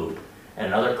hula hoop, and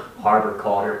another harbor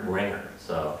called it ringer.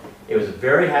 So it was a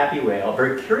very happy whale, a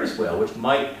very curious whale, which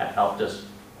might have helped us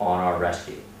on our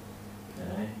rescue.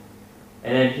 Okay.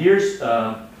 And then here's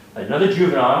another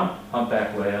juvenile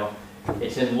humpback whale.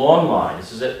 It's in longline.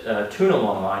 This is a tuna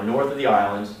longline north of the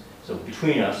islands. So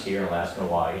between us here in Alaska and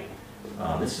Hawaii.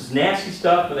 This is nasty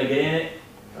stuff when they get in it.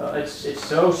 It's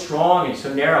so strong and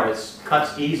so narrow, it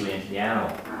cuts easily into the animal.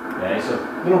 Okay, so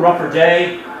a little rougher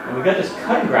day, and we've got this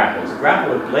cutting grapple. It's a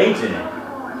grapple with blades in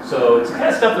it. So it's the kind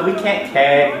of stuff that we can't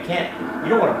tag, you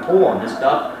don't want to pull on this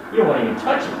stuff, you don't want to even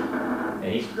touch it.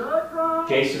 And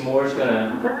Jason Moore's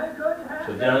gonna,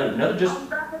 so another just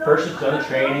person's done the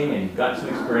training and got some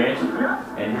experience,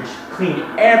 and just cleaned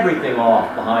everything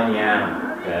off behind the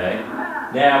animal. Okay.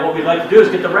 Now what we'd like to do is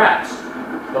get the wraps,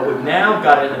 but we've now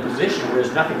got it in a position where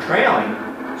there's nothing trailing,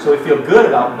 so we feel good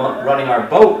about running our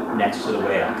boat next to the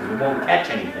whale because we won't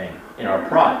catch anything in our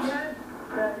props.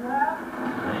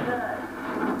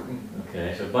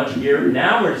 Okay, so a bunch of gear.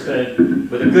 Now we're just going to,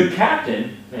 with a good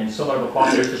captain and somewhat of a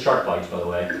quality, there's the shark bites by the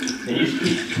way, and you just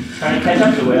keep trying to catch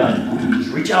up to the whale and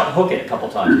just reach out and hook it a couple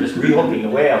times, just re-hooking the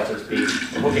whale, so to speak,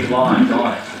 or hooking lines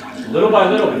on it. Little by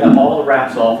little we got all the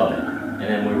wraps off of it. And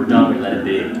then when we were done, we let it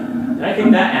be. And I think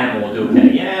that animal will do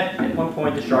okay. Yeah, at one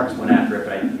point the sharks went after it,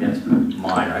 but I think that's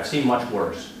minor. I've seen much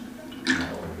worse.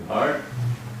 Hard.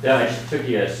 Then I just took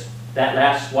you that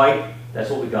last swipe, that's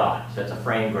what we got. So that's a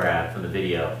frame grab from the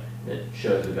video that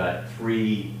shows we got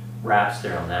 3 wraps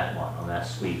there on that one, on that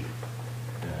sweep.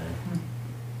 Okay.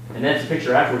 And then it's a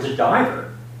picture afterwards, a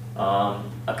diver.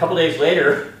 A couple days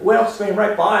later, a whale swam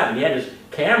right by him. He had his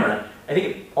camera. I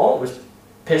think it was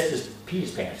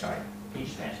Pete's pants, sorry.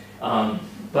 Peach's pants.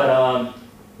 But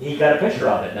he got a picture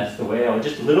of it, and that's the whale.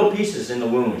 Just little pieces in the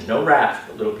wounds, no wraps,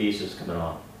 but little pieces coming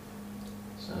off.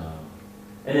 So,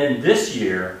 and then this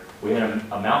year, we had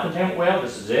a mouth entanglement whale,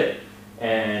 this is it.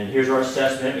 And here's our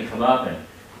assessment. We come up,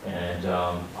 and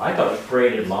I thought it was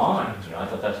braided lines. I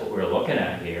thought that's what we were looking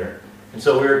at here. And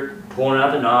so we were pulling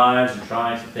out the knives and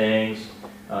trying some things.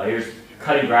 Here's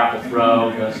cutting grapple throw.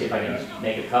 Let's see if I can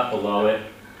make a cut below it.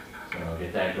 So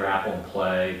get that grapple in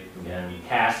play. Again,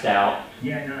 cast out.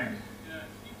 Yeah, nice.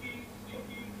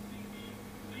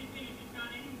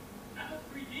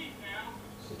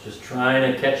 So just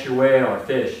trying to catch your whale or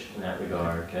fish in that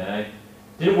regard, okay?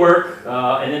 Didn't work,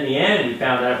 and in the end we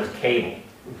found out it was cable.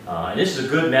 And this is a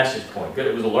good message point.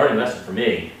 It was a learning lesson for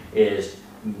me, is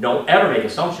don't ever make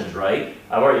assumptions, right?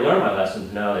 I've already learned my lesson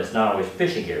to know that it's not always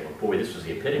fishing gear, but boy, this was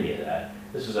the epitome of that.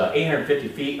 This is 850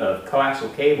 feet of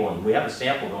coaxial cable, and we have a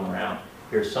sample going around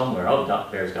here somewhere. Oh, Doc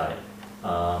Bear's got it.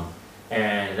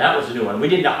 And that was a new one. We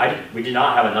did not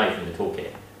have a knife in the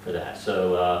toolkit for that.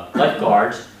 So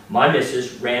lifeguards, my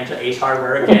missus ran to Ace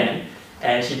Hardware again,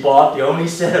 and she bought the only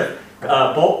set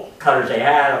of bolt cutters they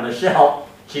had on the shelf.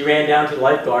 She ran down to the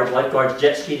lifeguards. Lifeguards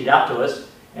jet skied it out to us,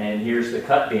 and here's the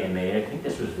cut being made. I think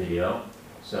this was video.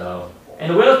 So,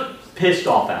 and the whale's pissed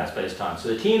off at us by this time. So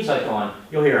the team's like going,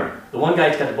 you'll hear him. The one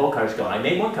guy's got the bolt cutters going, I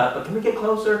made one cut, but can we get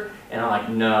closer? And I'm like,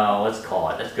 no, let's call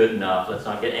it. That's good enough. Let's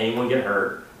not get anyone get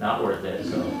hurt. Not worth it.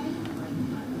 So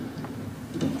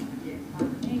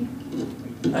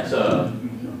that's a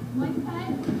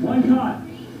One cut.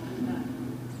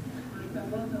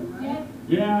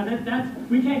 Yeah, that's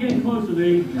we can't get closer,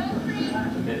 Lee.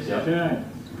 Okay.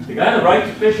 The guy on the right is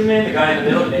a fisherman. The guy in the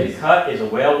middle that made a cut is a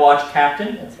whale watch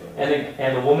captain,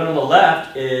 and the woman on the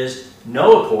left is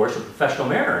NOAA course or professional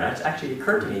mariner. That's actually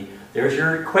occurred to me. There's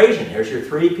your equation. There's your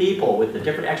 3 people with the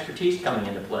different expertise coming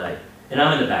into play. And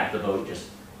I'm in the back of the boat just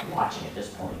watching at this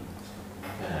point.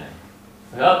 Okay.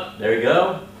 Well, there you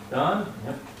go, Don.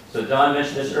 Yep. So Don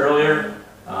mentioned this earlier.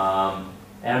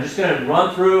 And I'm just going to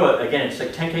run through, again, it's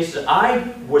like 10 cases.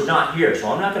 I was not here, so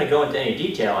I'm not going to go into any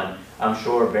detail. And I'm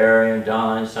sure Barry and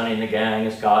Don and Sonny and the gang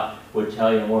and Scott would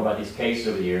tell you more about these cases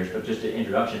over the years, but just an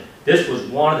introduction. This was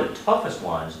one of the toughest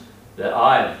ones that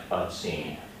I've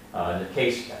seen. The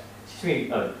case,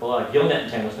 a lot of gill net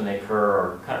entanglements when they occur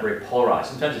are kind of very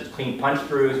polarized. Sometimes it's clean punch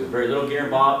throughs with very little gear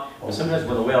involved, but sometimes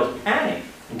when the whales panic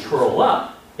and twirl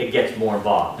up, it gets more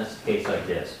involved. That's the case like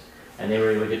this. And they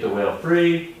were able to get the whale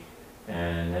free.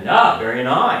 And then, Barry and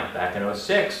I, back in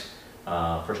 '06,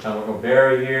 first time working with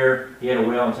Barry here, he had a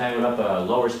whale entangled up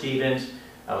Lower Stevens.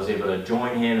 I was able to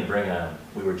join him and bring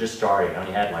we were just starting. I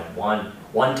only had like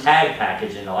one tag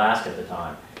package in Alaska at the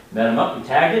time. Met him up, we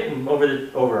tagged it, and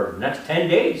over the next 10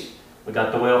 days, we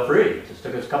got the whale free. It just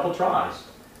took us a couple tries.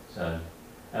 So,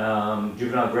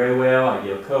 juvenile gray whale,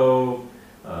 Ideal Cove,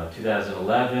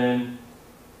 2011.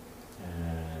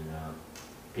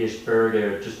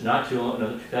 Petersburg, just not too long,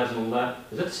 no, 2011.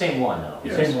 Is that the same one though?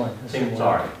 Yes. Same one. Same,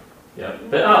 sorry. Yeah.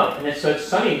 But and so it's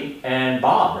Sonny and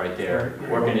Bob right there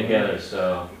working together.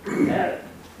 So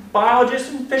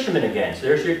biologists and fishermen again. So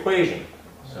there's your equation.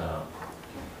 So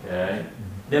okay.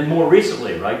 Then more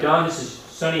recently, right, Don? This is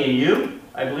Sonny and you,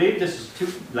 I believe. This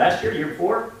is last year, year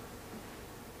before.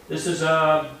 This is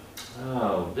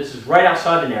this is right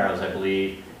outside the Narrows, I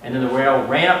believe. And then the whale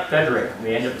ran up Frederick, and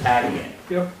we ended up tagging it.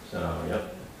 Yep. So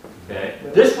yep. Okay.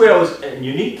 This whale is a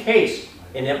unique case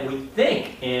in that we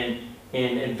think in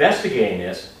investigating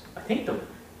this, I think the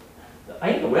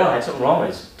whale had something wrong with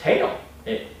its tail.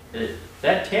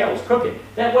 That tail was crooked.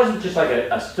 That wasn't just like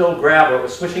a still grab where it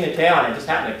was swishing the tail and it just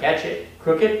happened to catch it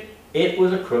crooked. It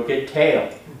was a crooked tail.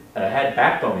 It had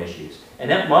backbone issues. And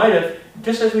that might have,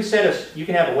 just as we said, you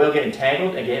can have a whale get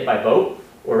entangled and get hit by a boat,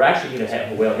 or actually you can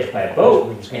have a whale hit by a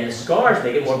boat and the scars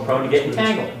make it more prone to get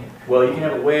entangled. Well, you can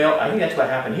have a whale, I think that's what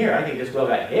happened here. I think this whale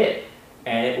got hit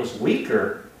and it was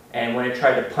weaker, and when it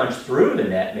tried to punch through the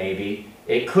net maybe,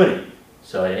 it couldn't.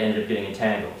 So it ended up getting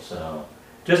entangled. So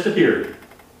just a theory.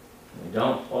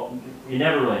 You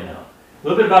never really know. A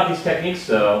little bit about these techniques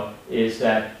though is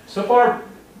that so far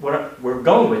what we're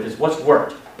going with is what's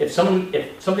worked. If something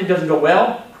doesn't go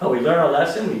well, we learn our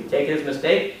lesson, we take it as a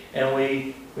mistake, and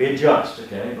we adjust,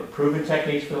 okay? But proven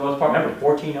techniques for the most part. Remember,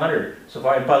 1,400 so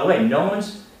far. And by the way, no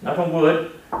one's, knock on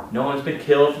wood, no one's been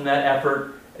killed from that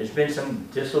effort. There's been some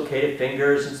dislocated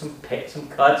fingers and some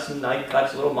cuts, some knife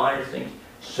cuts, little minor things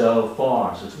so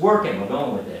far. So it's working, we're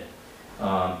going with it.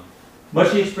 Much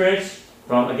of the experience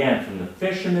from the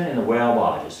fishermen and the whale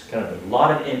biologists. Kind of a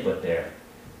lot of input there.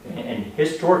 And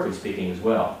historically speaking as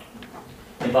well.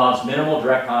 Involves minimal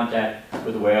direct contact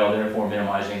with the whale, therefore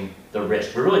minimizing the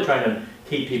risk. We're really trying to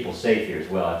keep people safe here as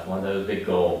well. That's one of those big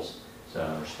goals.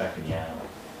 So respecting the animal.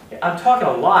 I'm talking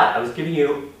a lot. I was giving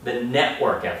you the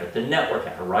network effort,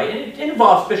 right? And it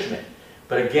involves fishermen.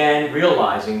 But again,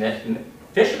 realizing that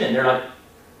fishermen, they're like,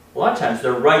 a lot of times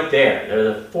they're right there.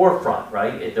 They're the forefront,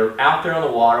 right? They're out there on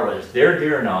the water, whether it's their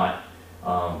deer or not,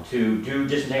 to do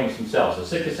disentanglements themselves. So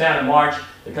Sitka Sound in March,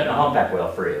 they're cutting a humpback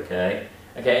whale free, okay?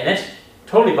 Okay, and that's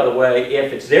totally, by the way,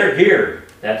 if it's their gear,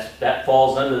 that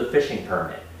falls under the fishing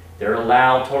permit. They're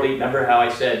allowed totally, remember how I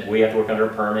said we have to work under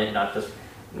a permit, not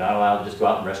allowed to just go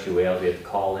out and rescue whales. We have to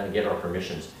call in and get our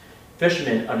permissions.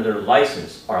 Fishermen, under their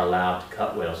license, are allowed to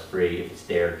cut whales free if it's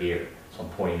their gear. So I'm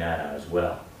pointing that out as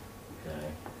well. Okay,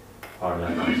 part of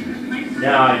that license.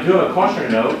 Now, I do have a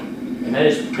cautionary note, and that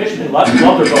is fishermen love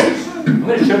their boats. I'm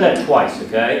going to show that twice,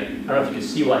 okay? I don't know if you can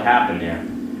see what happened there.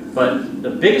 But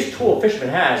the biggest tool a fisherman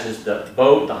has is the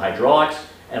boat, the hydraulics,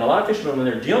 and a lot of fishermen, when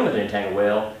they're dealing with an entangled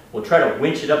whale, will try to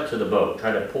winch it up to the boat,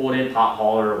 try to pull it in, pot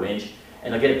hauler, or winch,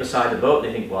 and they'll get it beside the boat,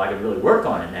 and they think, well, I can really work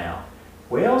on it now.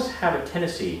 Whales have a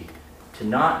tendency to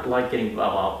not like getting,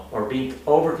 or being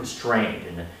over-constrained,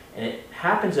 and it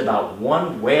happens about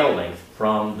one whale length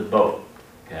from the boat,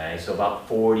 okay, so about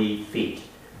 40 feet.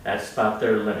 That's about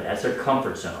their limit, that's their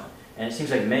comfort zone. And it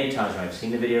seems like many times when I've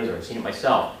seen the videos, or I've seen it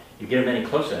myself, you get them any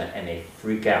closer to that and they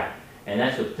freak out. And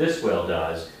that's what this whale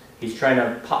does. He's trying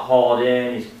to pot haul it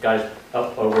in, he's got his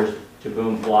up over his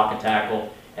to-boom block and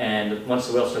tackle, and once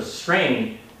the whale starts to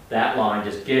strain, that line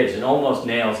just gives and almost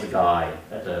nails the guy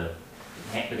at the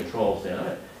controls there.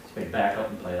 Let's make back up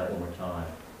and play that one more time.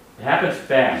 It happens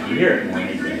fast, you hear it more than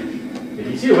anything. If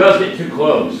you see the whale's getting too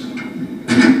close,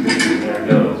 there it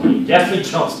goes. He definitely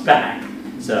jumps back.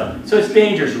 So it's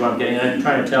dangerous is what I'm getting. I'm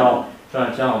trying to tell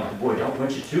them, boy, don't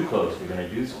winch it too close if you're going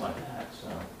to do something like that. So,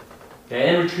 Okay,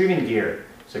 and retrieving gear.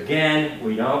 So again,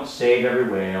 we don't save every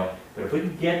whale, but if we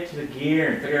can get to the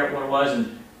gear and figure out what it was,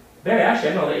 and Barry,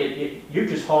 actually, I know that you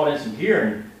just hauled in some gear,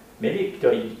 and maybe,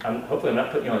 hopefully I'm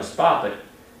not putting you on the spot, but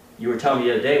you were telling me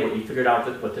the other day what you figured out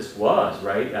what this was,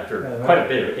 right? After quite a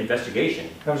bit of investigation.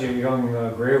 That was a young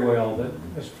gray whale that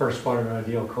was first spotted on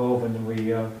Ideal Cove, and then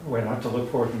we went out to look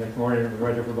for it the next morning. It was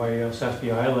right over by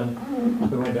Sespe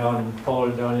Island. We went down and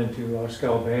followed it down into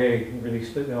Skull Bay and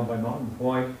released it down by Mountain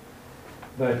Point.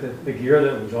 But the gear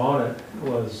that was on it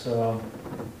was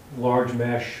large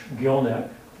mesh gill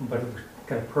net, but it was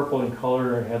kind of purple in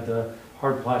color and had the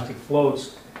hard plastic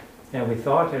floats. And we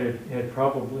thought that it had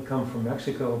probably come from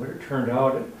Mexico, but it turned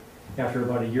out after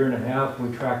about a year and a half,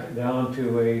 we tracked it down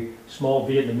to a small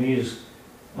Vietnamese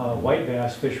white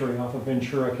bass fishery off of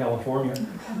Ventura, California.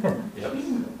 Yep.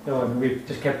 So we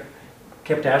just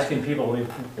kept asking people,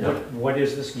 what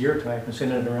is this gear type, and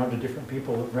sending it around to different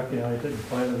people that recognized it, and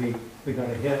finally we got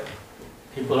a hit.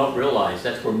 People don't realize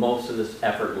that's where most of this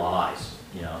effort lies.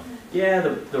 You know, yeah,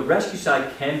 the rescue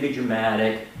side can be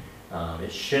dramatic.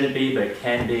 It shouldn't be, but it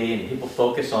can be, and people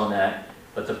focus on that.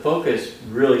 But the focus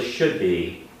really should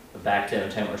be, back to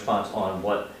entanglement response, on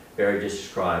what Barry just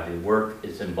described. The work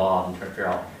is involved in trying to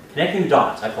figure out, connecting the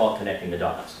dots. I call it connecting the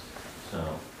dots.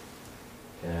 So,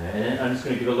 and I'm just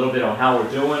going to give a little bit on how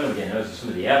we're doing. Again, those are some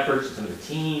of the efforts, some of the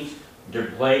teams,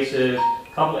 different places.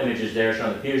 A couple of images there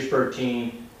showing the Petersburg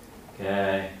team.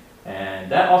 Okay,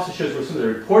 and that also shows where some of the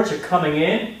reports are coming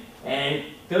in, and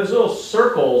those little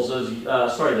circles, those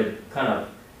the kind of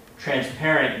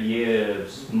transparent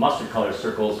mustard color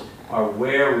circles are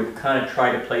where we've kind of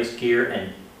tried to place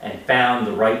gear and found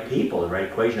the right people, the right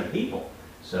equation of people.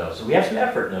 So we have some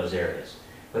effort in those areas.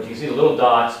 But you can see the little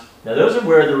dots. Now those are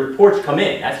where the reports come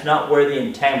in. That's not where the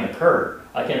entanglement occurred.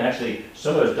 I can actually,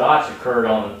 some of those dots occurred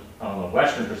on the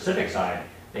western Pacific side.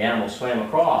 The animal swam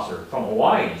across, or from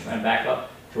Hawaii and swam back up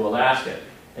to Alaska.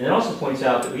 And it also points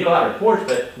out that we get a lot of reports,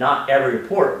 but not every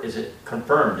report is it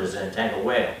confirmed as an entangled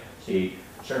whale. See,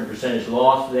 a certain percentage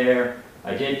lost there.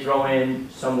 I did throw in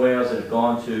some whales that have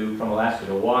gone from Alaska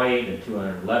to Hawaii, the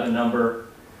 211 number.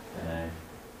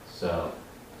 So,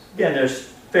 again, there's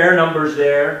fair numbers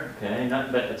there, okay,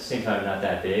 but at the same time, not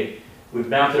that big. We've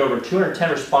mounted over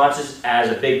 210 responses as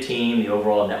a big team, the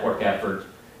overall network effort.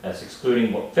 That's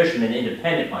excluding what fishermen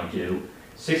independent might do.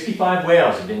 65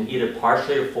 whales have been either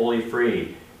partially or fully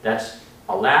freed. That's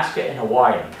Alaska and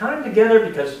Hawaii. Count them together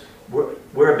because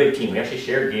we're a big team. We actually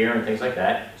share gear and things like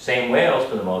that. Same whales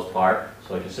for the most part,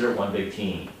 so I consider it one big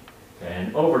team.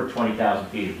 And over 20,000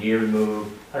 feet of gear removed,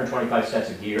 125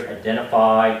 sets of gear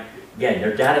identified. Again,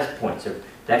 they're data points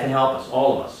that can help us,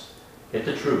 all of us, get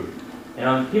the truth.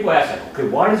 And people ask, like, okay,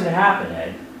 why does it happen,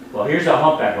 Ed? Well, here's a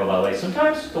humpback whale, by the way.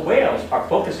 Sometimes the whales are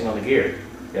focusing on the gear.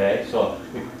 Okay, so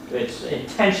it's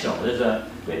intentional.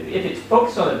 If it's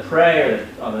focused on the prey or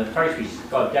on the target species, it's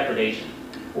called depredation.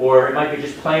 Or it might be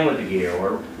just playing with the gear,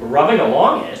 or rubbing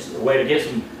along it. It's a way to get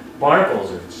some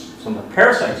barnacles or some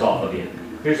parasites off of you.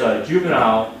 Here's a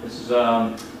juvenile. This is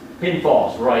Hidden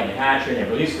Falls, right in the hatchery. They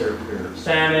release their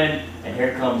salmon, and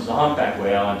here comes the humpback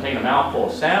whale. I'm taking a mouthful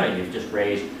of salmon you've just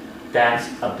raised. That's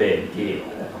a big deal.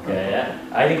 Okay,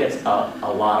 I think that's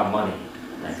a lot of money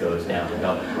that goes down the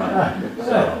government run.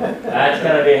 So that's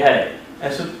going to be a headache.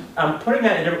 And so I'm putting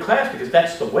that in a different class because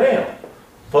that's the whale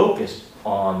focused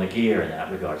on the gear in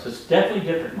that regard. So it's definitely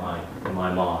different in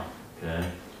my mind. Okay.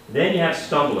 Then you have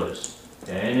stumblers.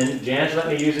 Okay. And then Jan's let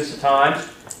me use this at times.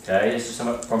 Okay. This is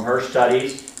some from her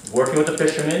studies, working with the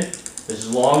fishermen. This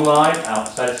is long line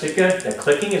outside of Sitka. The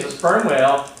clicking is a sperm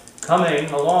whale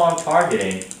coming along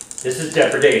targeting. This is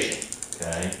depredation.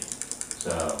 Okay.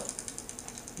 So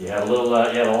you have a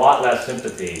lot less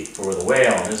sympathy for the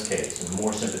whale in this case, and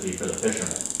more sympathy for the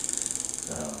fisherman.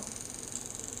 So,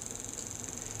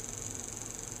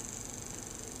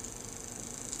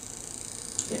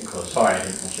 getting close. Sorry,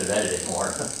 I should have edited more.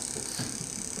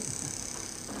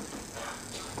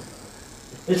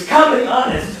 It's coming,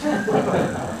 honest.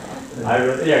 There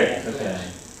it is. Okay.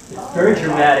 It's very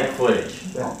dramatic footage.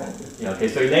 Okay,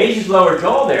 so he lays his lower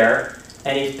jaw there,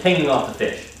 and he's pinging off the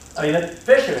fish. I mean, the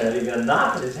fisherman is going to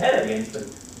knock his head against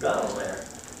the gunnel there.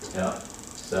 Yeah.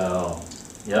 So,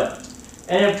 yep.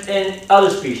 And other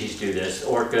species do this.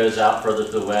 Orcas out further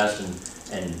to the west,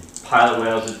 and pilot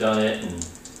whales have done it, and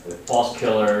false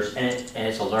killers, and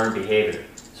it's a learned behavior.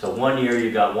 So one year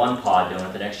you got one pod doing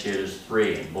it, the next year there's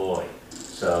 3, and boy.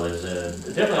 So there's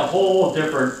definitely a whole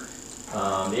different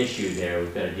issue there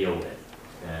we've got to deal with.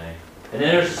 Okay. And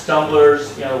then there's the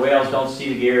stumblers. You know, the whales don't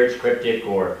see the gear, it's cryptic,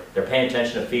 or they're paying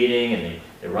attention to feeding and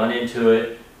they run into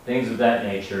it, things of that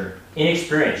nature.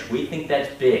 Inexperience, we think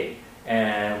that's big.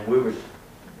 And we were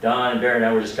Don and Barry and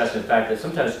I were discussing the fact that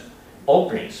sometimes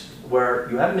openings where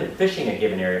you haven't been fishing a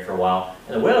given area for a while,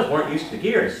 and the whales weren't used to the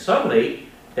gear, and suddenly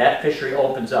that fishery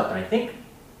opens up, and I think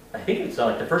it's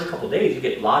like the first couple of days you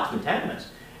get lots of entanglements,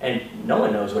 and no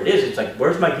one knows what it is. It's like,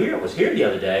 where's my gear? It was here the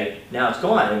other day, now it's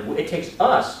gone. And it takes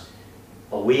us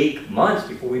a week, months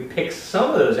before we pick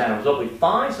some of those animals up. We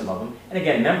find some of them, and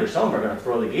again, remember, some of them are going to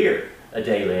throw the gear a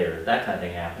day later. That kind of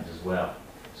thing happens as well.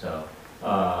 So,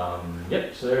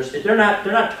 yep. So they're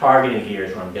not targeting here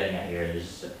is what I'm getting at here.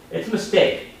 It's a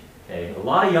mistake. Okay, a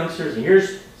lot of youngsters, and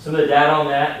here's some of the data on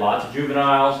that. Lots of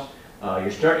juveniles.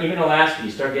 Even in Alaska,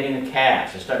 you start getting the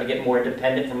calves. They're starting to get more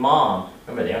independent from mom.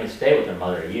 Remember, they only stay with their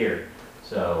mother a year.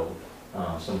 So,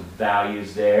 some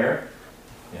values there.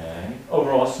 Okay.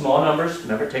 Overall, small numbers.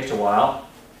 Remember, it takes a while.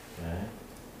 Okay.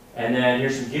 And then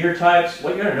here's some gear types.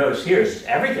 What you're going to notice here is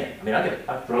everything. I mean,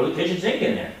 I throw the pigeon zinc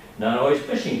in there. Not always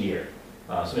fishing gear.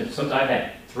 Sometimes I've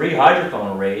had 3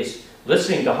 hydrophone arrays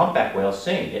listening to humpback whales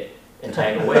sing at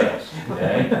entangled whales.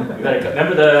 Okay.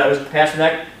 Remember I was passing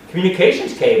that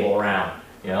communications cable around.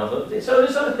 You know, so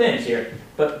there's other things here.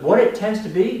 But what it tends to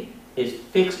be is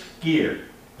fixed gear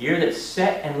that's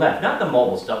set and left. Not the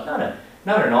mobile stuff.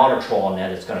 Not an auto trawl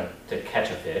net that's going to catch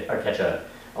a fish or catch a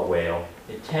whale.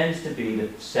 It tends to be the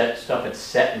stuff that's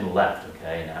set and left.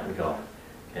 Okay, in that regard.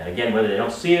 And again, whether they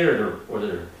don't see it or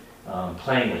they're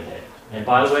playing with it. And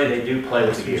by the way, they do play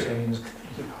with the gear.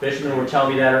 Fishermen were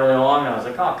telling me that early on, and I was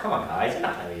like, oh, come on, guys, they're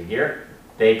not playing with the gear.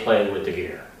 They play with the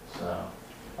gear. So,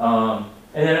 and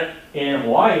then in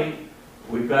Hawaii,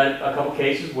 we've got a couple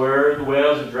cases where the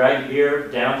whales have dragged the gear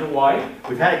down to Hawaii.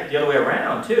 We've had it the other way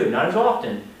around, too, not as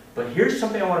often. But here's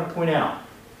something I want to point out.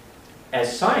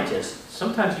 As scientists,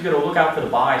 sometimes you've got to look out for the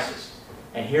biases.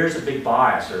 And here's a big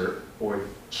bias or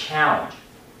challenge.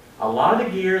 A lot of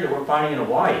the gear that we're finding in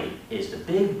Hawaii is the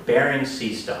big Bering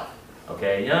Sea stuff.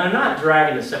 Okay, now they're not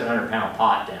dragging the 700-pound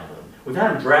pot down with them. We've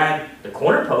had them drag the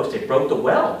corner post, they broke the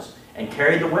welds and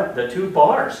carried the 2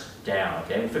 bars down.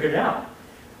 Okay, we figured it out.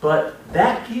 But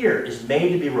that gear is made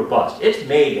to be robust. It's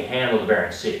made to handle the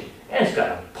Bering Sea. And it's got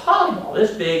a polyball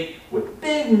this big with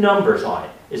big numbers on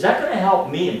it. Is that going to help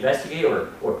me investigate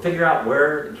or figure out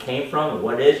where it came from and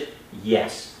what it is?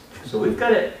 Yes. So we've got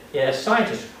to, as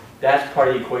scientists, that's part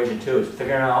of the equation too, is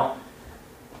figuring out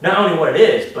not only what it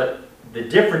is, but the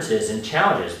differences and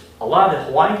challenges. A lot of the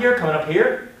Hawaiian gear coming up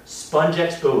here,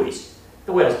 spongex buoys.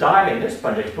 The whales diving, their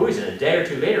spongex buoys, and a day or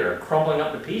 2 later are crumbling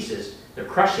up to pieces. They're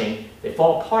crushing, they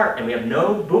fall apart, and we have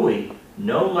no buoy,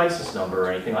 no license number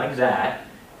or anything like that.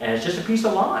 And it's just a piece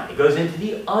of line. It goes into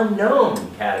the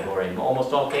unknown category in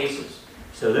almost all cases.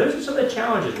 So those are some of the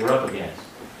challenges we're up against.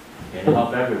 And to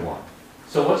help everyone.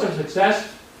 So what's our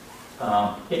success?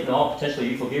 Hitting all potentially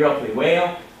useful gear up to the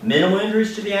whale. Minimal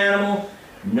injuries to the animal.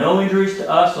 No injuries to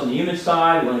us on the human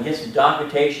side. We want to get some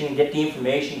documentation, get the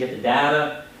information, get the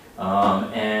data.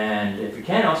 And if you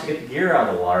can, also get the gear out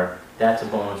of the water. That's a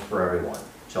bonus for everyone.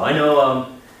 So I know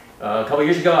a couple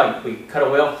years ago, we cut a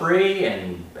whale free,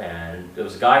 and there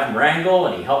was a guy from Wrangell,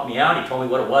 and he helped me out. He told me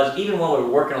what it was. Even while we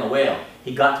were working on the whale,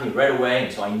 he got to me right away,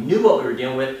 and so I knew what we were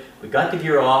dealing with. We got the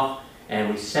gear off, and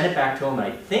we sent it back to him, and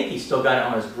I think he still got it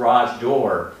on his garage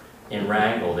door in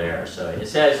Wrangell there. So it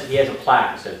says, he has a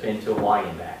plaque that says, been to Hawaii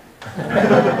and back.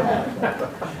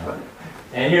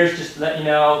 And here's just to let you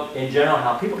know, in general,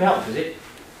 how people can help. Because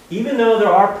even though there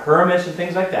are permits and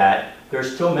things like that,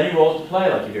 there's still many roles to play.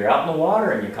 Like if you're out in the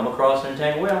water and you come across an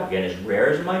entangled whale, again, as rare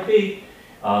as it might be,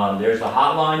 there's a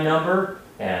hotline number,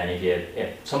 and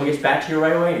if someone gets back to you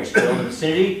right away and you're still in the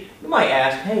vicinity, you might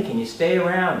ask, hey, can you stay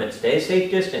around, but stay a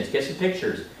safe distance, get some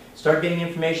pictures, start getting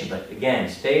information, but again,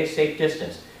 stay a safe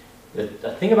distance. The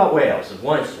thing about whales is,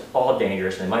 one, it's all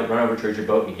dangerous, and they might run over towards your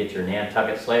boat and you get your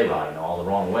Nantucket sleigh ride all the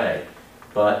wrong way,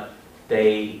 but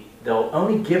they'll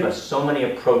only give us so many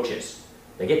approaches.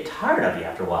 They get tired of you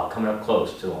after a while coming up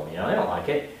close to them, you know, they don't like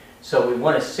it. So we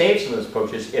want to save some of those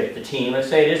approaches if the team, let's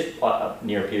say it is up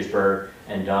near Petersburg,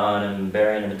 and Don and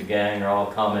Barry and the gang are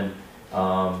all coming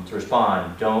to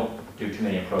respond. Don't do too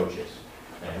many approaches.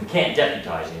 And we can't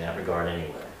deputize you in that regard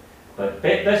anyway. But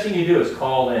best thing you do is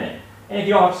call in. And if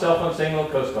you don't have a cell phone signal,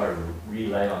 Coast Guard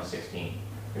relay on 16.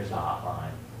 Here's the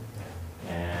hotline.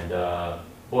 And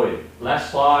boy,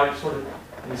 last slide, sort of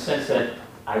in the sense that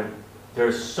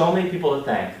there's so many people to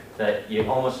thank that you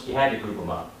had to group them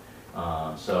up.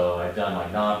 So I've done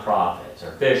like nonprofits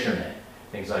or fishermen,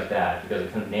 things like that, because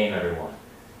I couldn't name everyone.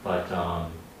 But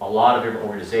a lot of different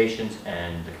organizations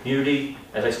and the community,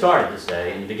 as I started to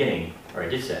say in the beginning, or I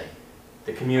did say,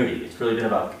 the community. It's really been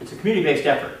about, it's a community-based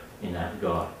effort in that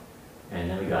regard. And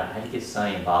then I had to get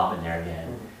Sonny and Bob in there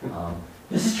again.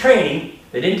 This is training.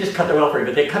 They didn't just cut the whale free,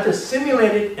 but they cut the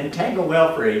simulated entangled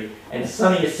whale free, and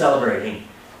Sunny is celebrating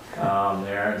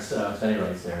there. And so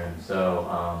anyways, there. And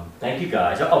so thank you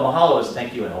guys. Oh, mahalo is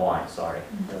thank you in Hawaiian, sorry.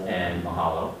 And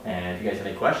mahalo. And if you guys have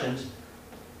any questions,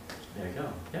 there you go.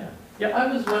 Yeah. Yeah.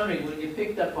 I was wondering, when you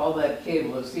picked up all that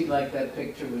cable, it seemed like that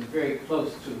picture was very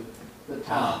close to the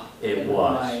top. It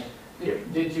was. Hawaii.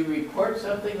 Did you report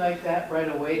something like that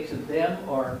right away to them,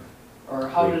 or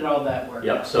how did all that work?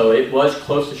 Yep, so it was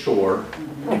close to shore,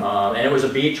 and it was a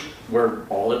beach where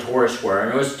all the tourists were,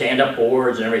 and there was stand-up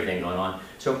boards and everything going on.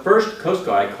 So first, Coast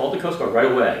Guard, I called the Coast Guard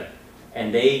right away,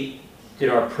 and they did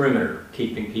our perimeter,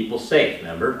 keeping people safe,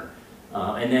 remember?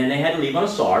 And then they had to leave on a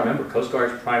SAR. Remember, Coast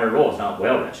Guard's primary role is not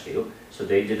whale rescue, so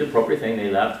they did the appropriate thing.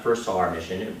 They left for a SAR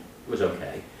mission. It was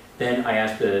okay. Then I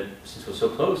asked since it was so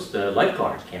close, the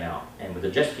lifeguards came out, and with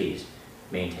the jet skis,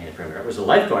 maintain the perimeter. It was the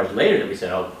lifeguards later that we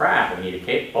said, oh crap, we need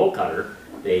a boat cutter.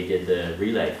 They did the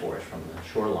relay for us from the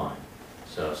shoreline.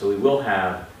 So we will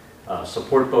have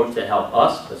support boats that help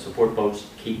us, but support boats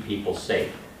keep people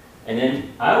safe. And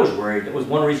then I was worried, that was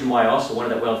one reason why I also wanted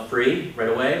that whale free right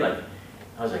away. Like,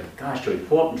 I was like, gosh, should we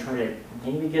pull up and try to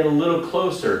maybe get a little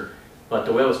closer? But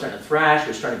the whale was starting to thrash, it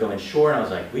was starting to go inshore, and I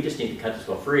was like, we just need to cut this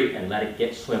whale free and let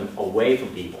it swim away from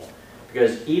people.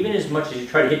 Because even as much as you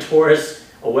try to get tourists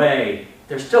away,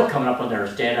 they're still coming up on their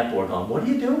stand-up board going, what are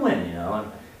you doing, you know?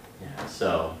 And, yeah,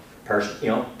 so,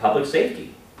 public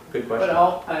safety, good question.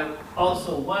 But I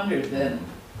also wondered then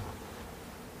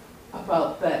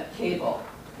about that cable.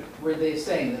 Were they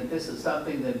saying that this is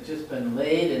something that's just been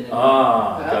laid and...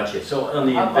 Gotcha. So on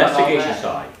the investigation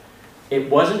side, it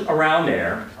wasn't around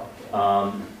there.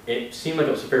 Okay. It seemed like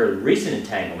it was a fairly recent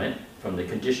entanglement from the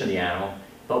condition of the animal,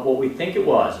 but what we think it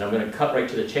was, and I'm going to cut right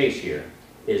to the chase here,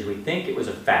 is we think it was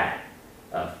a FAD,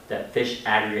 that fish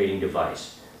aggregating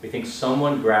device. We think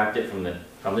someone grabbed it from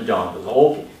the dump. It was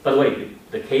old. By the way,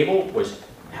 the cable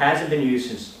hasn't been used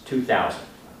since 2000,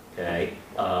 okay,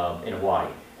 in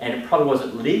Hawaii, and it probably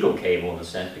wasn't legal cable in a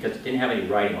sense because it didn't have any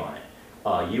writing on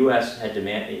it. U.S. had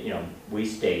demanded, you know, we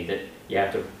state that you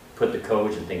have to put the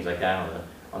codes and things like that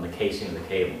on the casing of the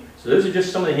cable. So those are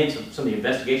just some of the hints of some of the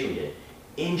investigation we did.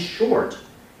 In short,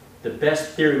 the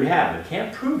best theory we have, we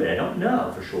can't prove it, I don't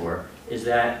know for sure, is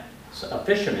that a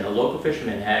fisherman, a local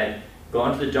fisherman, had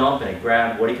gone to the dump and had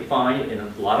grabbed what he could find, and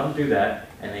a lot of them do that,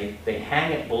 and they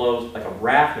hang it below like a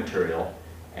raft material,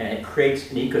 and it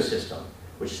creates an ecosystem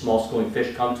which small schooling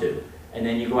fish come to. And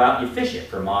then you go out and you fish it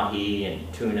for mahi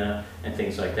and tuna and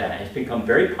things like that. And it's become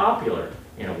very popular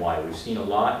in Hawaii. We've seen a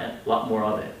lot more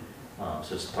of it.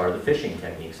 So it's part of the fishing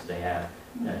techniques that they have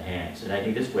at hand. And I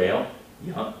think this whale,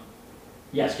 young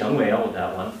whale with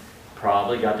that one,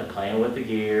 probably got to playing with the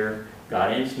gear,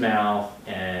 got in its mouth,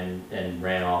 and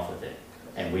ran off with it.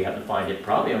 And we have to find it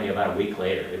probably only about a week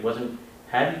later. It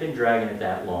hadn't been dragging it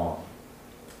that long.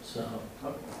 So,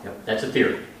 yep, that's a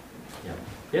theory. Yep.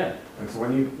 Yeah. And so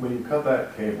when you cut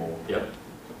that cable, yep,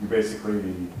 you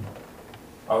basically,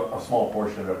 a small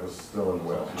portion of it was still in the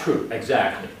whale. True,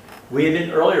 exactly. We had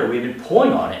been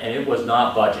pulling on it, and it was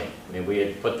not budging. I mean, we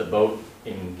had put the boat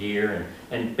in gear,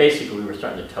 and basically we were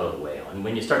starting to tow the whale. And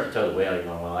when you start to tow the whale, you're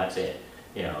going, well, that's it.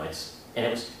 You know,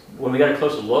 when we got a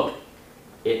closer look,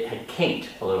 it had kinked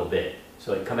a little bit.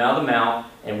 So it'd come out of the mouth,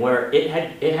 and where it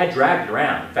had dragged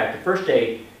around. In fact, the first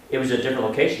day, it was a different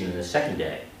location than the second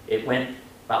day. It went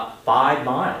about 5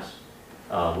 miles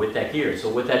with that gear. So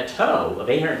with that tow of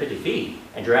 850 feet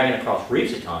and dragging across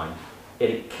reefs at time,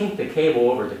 it kinked the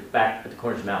cable over the back at the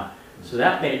corner of the mouth. So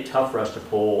that made it tough for us to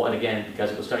pull. And again,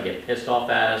 because it was starting to get pissed off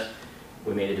at us,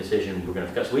 we made a decision we're going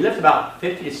to cut. So we left about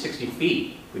 50 to 60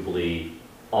 feet, we believe,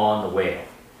 on the whale.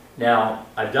 Now,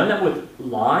 I've done that with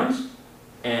lines,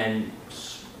 and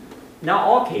not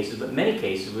all cases, but many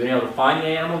cases, we've been able to find the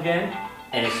animal again,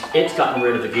 and it's gotten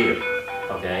rid of the gear,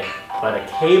 okay? But a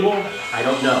cable, I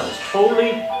don't know. It's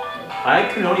totally, I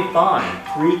can only find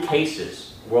 3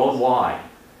 cases worldwide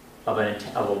of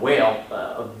a whale,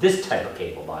 of this type of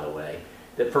cable, by the way,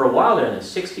 that for a while there in the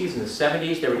 60s and the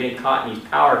 70s, they were getting caught in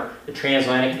the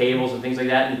transatlantic cables and things like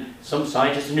that, and some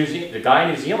scientist in New Zealand, the guy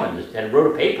in New Zealand that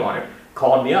wrote a paper on it,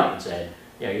 called me up and said,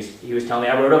 you know, he was telling me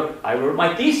I wrote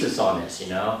my thesis on this, you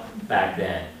know, back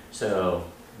then. So,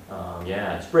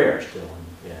 yeah, it's rare still, and,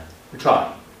 yeah, we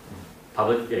try.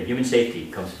 Human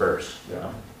safety comes first, you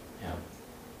know? Yeah.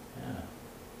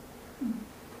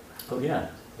 Oh, yeah.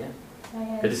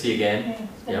 Good to see you again.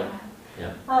 Yep.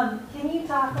 Can you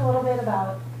talk a little bit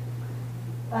about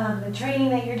the training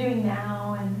that you're doing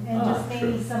now and just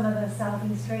maybe some of the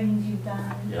Southeast trainings you've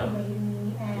done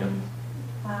lately? And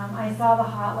I saw the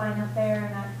hotline up there,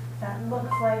 and that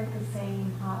looks like the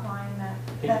same hotline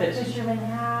think that that's- fishermen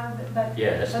have, but,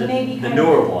 Yeah, that's but maybe the kind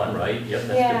newer of, one, right? Yep,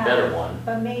 that's Yeah. the better one.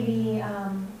 but maybe,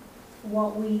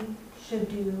 what we should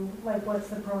do, like what's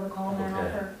the protocol now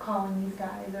Okay. for calling these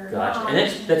guys or Gotcha, not.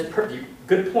 and that's perfect,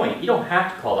 good point. You don't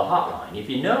have to call the hotline. If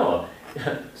you know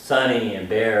Sonny and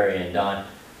Barry and Don,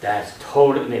 that's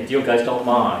totally, I mean, if you guys don't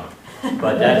mind,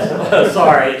 but that's,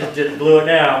 sorry, just blew it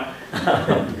now.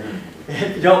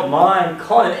 If you don't mind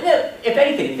calling them, and if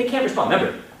anything, if they can't respond,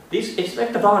 remember, it's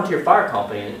like the volunteer fire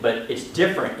company, but it's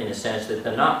different in the sense that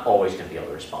they're not always gonna be able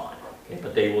to respond, okay?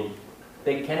 But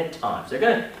they can at times. They're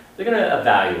gonna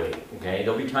evaluate, okay?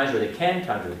 There'll be times where they can,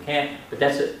 times where they can't, but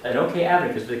that's an okay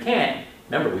avenue, because if they can't,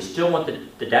 remember, we still want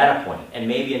the data point, and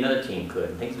maybe another team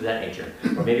could, and things of that nature,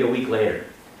 or maybe a week later.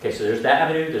 Okay, so there's that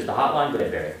avenue, there's the hotline, go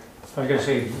ahead, Barry. I was gonna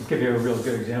say, give you a real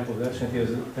good example of that, Cynthia,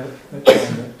 is that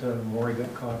time that Maury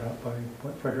got caught up by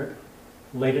Frederick,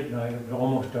 late at night, it was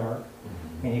almost dark,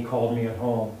 and he called me at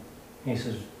home. And he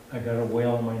says, I got a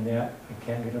whale in my net, I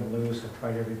can't get him loose, I've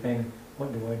tried everything,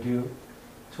 what do I do?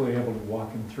 So we were able to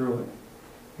walk him through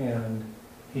it. And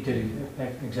he did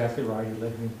exactly right,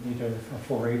 he did a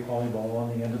 4-8 volleyball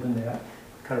on the end of the net,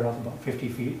 cut it off about 50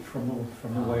 feet from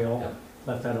the whale, Yep.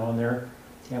 left that on there.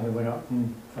 And we went out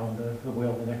and found the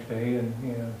whale the next day and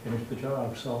finished the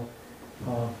job. So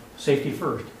safety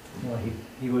first. You know,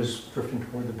 he was drifting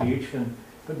toward the beach,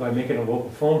 but by making a local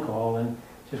phone call and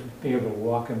just being able to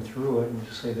walk him through it and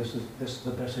just say this is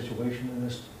the best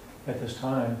situation at this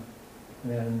time,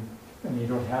 then you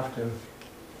don't have to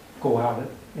go out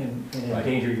and Right.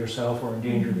 endanger yourself or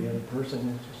endanger the other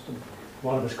person. It's just a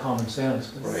lot of it's common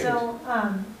sense. Right. So,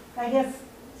 I guess,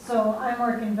 so I'm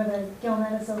working for the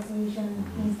Gillnet Association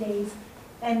these days,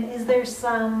 and is there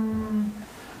some,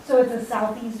 so it's a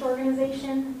southeast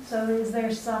organization, so is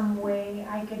there some way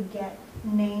I could get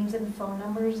names and phone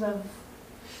numbers of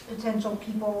potential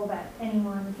people that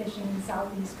anyone fishing in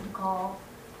southeast could call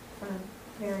for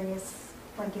various,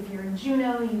 like if you're in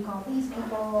Juneau, you call these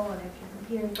people, and if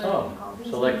you're in Petersburg, you call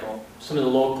these So like people? some of the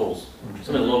locals,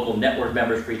 some of the local network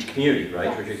members for each community,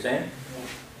 right, is what you're saying?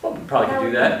 Well, we probably could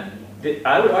do that.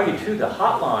 I would argue too, the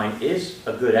hotline is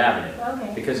a good avenue,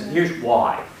 Okay. because here's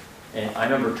why. And I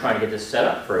remember trying to get this set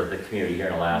up for the community here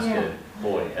in Alaska. Yeah.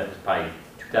 Boy, that was probably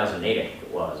 2008, I think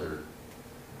it was, or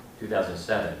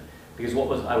 2007. Because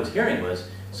what I was hearing was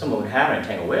someone would have an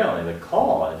entangled whale and they would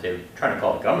call, and if they were trying to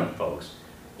call the government folks,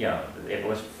 you know, if it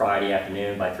was Friday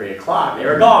afternoon by 3 o'clock, they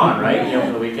were gone, right, you know,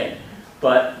 for the weekend.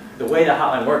 But the way the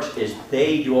hotline works is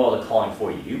they do all the calling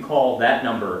for you. You call that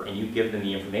number and you give them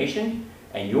the information,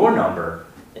 and your number,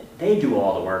 they do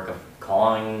all the work of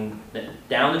calling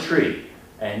down the tree,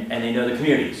 and they know the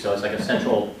community. So it's like a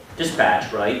central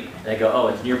dispatch, right? And they go, oh,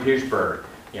 it's near Petersburg.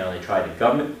 You know, they try the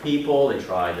government people, they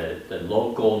try the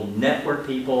local network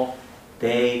people.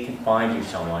 They can find you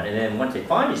someone, and then once they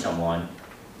find you someone,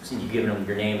 so you've given them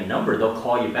your name and number, they'll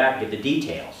call you back, get the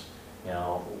details. You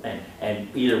know, and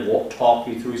either talk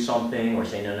you through something or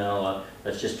say, no,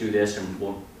 let's just do this and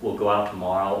we'll go out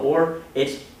tomorrow. Or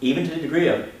it's even to the degree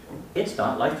of, it's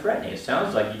not life-threatening. It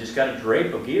sounds like you just got to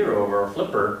drape a gear over a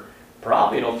flipper,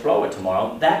 probably it'll throw it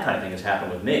tomorrow. That kind of thing has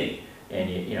happened with me. And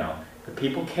you know, but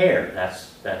people care.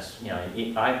 That's you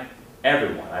know,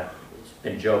 everyone. It's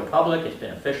been Joe Public, it's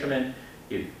been a fisherman.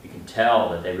 You can tell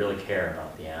that they really care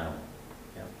about the animal.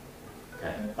 Yeah.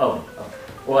 Okay. Oh.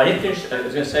 Well, I didn't finish. I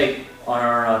was going to say on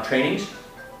our trainings,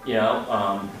 you know,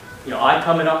 I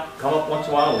come up once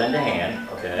in a while, lend a hand,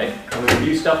 okay, and we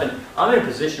review stuff, and I'm in a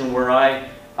position where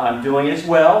I'm doing it as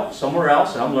well somewhere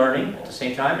else, and I'm learning at the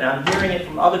same time, and I'm hearing it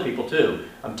from other people too.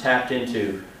 I'm tapped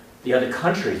into the other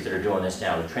countries that are doing this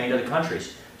now. We've trained other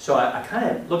countries, so I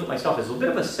kind of look at myself as a bit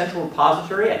of a central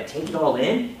repository. I take it all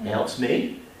in, it helps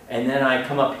me, and then I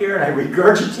come up here and I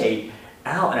regurgitate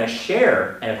out and I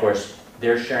share, and of course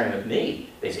they're sharing with me.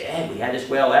 They say, hey, we had this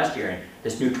whale last year, and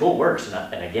this new tool works.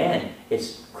 And again,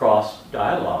 it's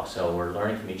cross-dialogue, so we're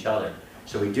learning from each other.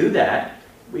 So we do that.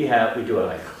 We do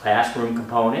a classroom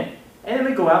component, and then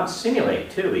we go out and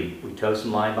simulate, too. We tow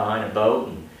some line behind a boat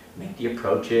and make the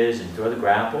approaches and throw the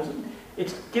grapples. And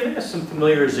it's giving us some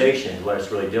familiarization of what it's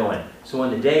really doing. So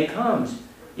when the day comes,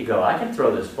 you go, I can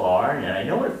throw this far, and I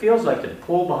know what it feels like to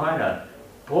pull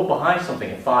behind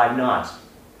something at 5 knots,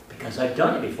 because I've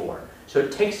done it before. So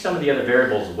it takes some of the other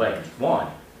variables away. Because one,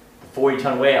 a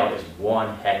 40-ton whale is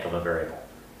one heck of a variable.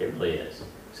 It really is.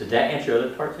 So did that answer your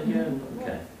other parts of you?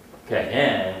 Okay. Okay,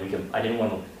 and I didn't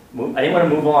want to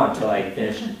move on until I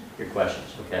finished your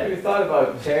questions. Have Okay. you thought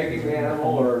about tagging the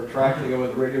animal or tracking it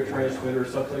with a radio transmitter or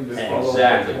something to follow?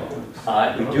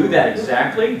 Exactly. We do that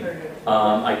exactly.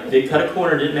 I did cut a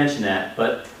corner, didn't mention that,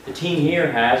 but the team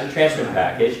here has a transmitter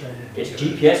package. It's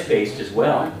GPS based as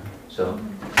well. So,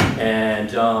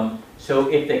 and so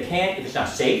if it's not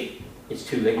safe, it's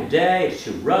too late in the day, it's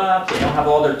too rough, they don't have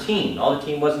all their team. All the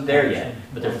team wasn't there yet,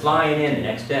 but they're flying in the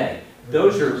next day.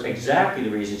 Those are exactly the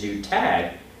reasons you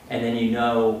tag, and then you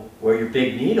know where your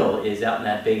big needle is out in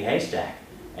that big haystack.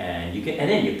 And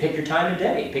then you pick your time of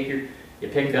day. You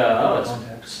pick oh,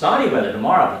 it's snotty weather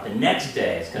tomorrow, but the next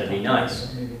day it's going to be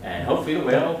nice. And hopefully the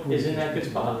whale is in that good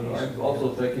spot. I'm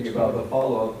also thinking about the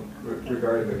follow-up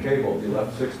regarding the cable. If you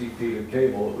left 60 feet of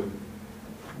cable, it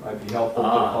might be helpful to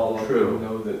follow up true. and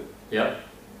know that. Yep.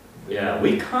 Yeah,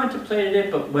 we contemplated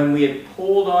it, but when we had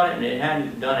pulled on it and it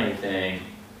hadn't done anything,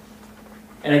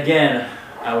 and again,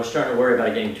 I was starting to worry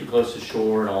about getting too close to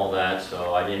shore and all that,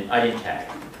 so I didn't tag.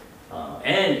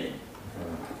 And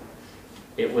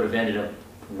it would have ended up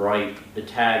right, the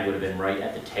tag would have been right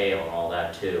at the tail and all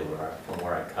that too, from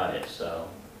where I cut it. So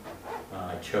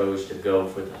I chose to go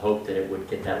for the hope that it would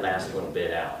get that last little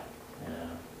bit out.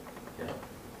 Yeah.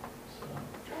 So.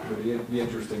 It would be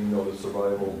interesting to know the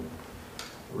survival.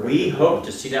 We hope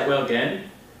to see that whale again,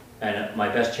 and my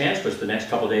best chance was the next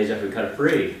couple of days after we cut it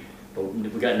free. But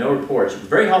we got no reports. It was a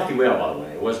very healthy whale, by the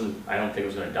way. It wasn't. I don't think it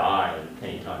was going to die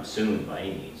anytime soon by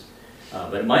any means.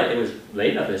 But it was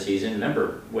late enough in the season.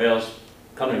 Remember, whales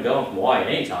coming and going from Hawaii at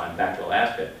any time back to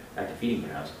Alaska, back to feeding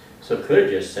grounds. So it could have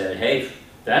just said, "Hey,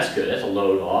 that's good. That's a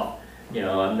load off. You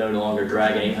know, I'm no longer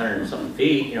dragging 800 and something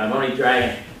feet. You know, I'm only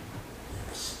dragging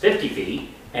 50 feet."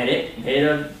 And it made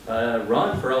a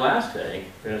run for Alaska.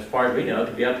 And as far as we know, it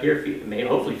could be up here, maybe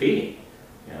hopefully feeding.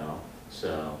 You know,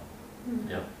 so,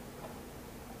 yep.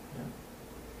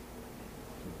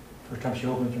 First time she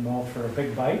opens her mouth for a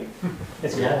big bite,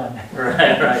 it's gone.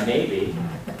 Right, maybe.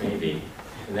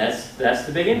 And that's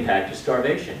the big impact, is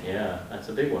starvation. Yeah, that's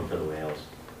a big one for the whales.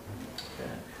 Okay.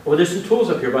 Well, there's some tools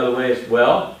up here, by the way, as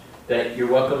well, that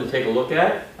you're welcome to take a look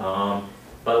at.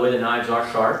 By the way, the knives are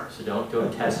sharp, so don't do a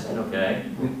test, okay?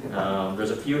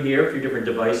 There's a few here, a few different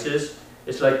devices.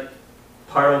 It's like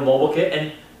part of a mobile kit,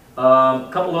 and a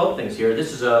couple of other things here.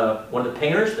 This is one of the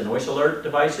pingers, the noise alert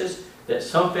devices, that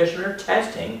some fishermen are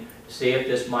testing to see if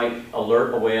this might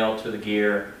alert a whale to the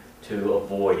gear to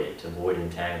avoid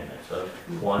entanglement. So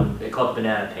one, they call it the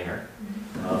banana pinger.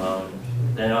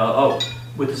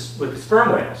 With the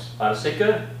sperm whales,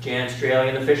 Sika, Jan Straley,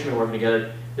 and the fishermen working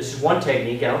together. This is one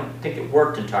technique. I don't think it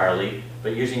worked entirely,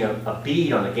 but using a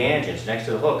bead on the gangins next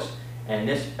to the hooks, and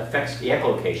this affects the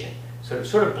echolocation. So it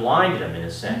sort of blinded them in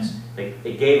a sense.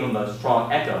 They gave them a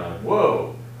strong echo, and I'm like,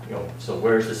 whoa, you know, so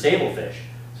where's the sablefish?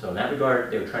 So in that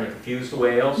regard, they were trying to confuse the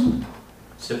whales.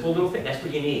 Simple little thing, that's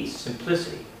what you need,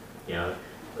 simplicity. You know,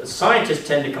 scientists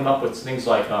tend to come up with things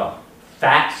like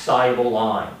fat-soluble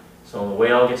lime. So when the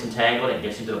whale gets entangled and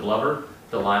gets into the blubber,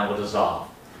 the line will dissolve.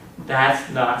 That's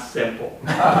not simple.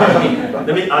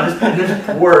 There's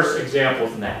worse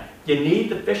examples than that. You need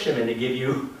the fishermen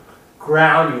to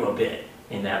ground you a bit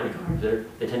in that regard.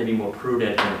 They tend to be more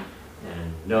prudent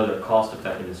and know their cost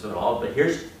effectiveness at all. But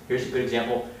here's a good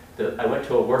example. I went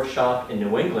to a workshop in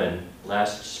New England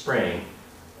last spring,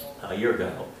 a year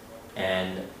ago,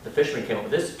 and the fishermen came up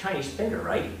with this Chinese spinner,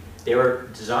 right? They were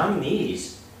designing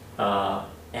these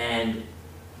and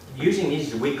using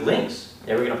these as weak links.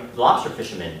 They were going to, lobster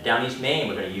fishermen down East Maine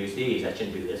were going to use these. I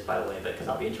shouldn't do this, by the way, because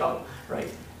I'll be in trouble, right?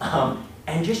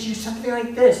 And just use something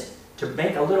like this to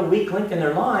make a little weak link in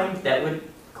their line that would,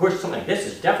 of course, something like this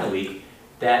is definitely weak,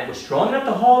 that was strong enough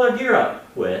to haul their gear up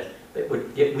with, that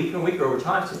would get weaker and weaker over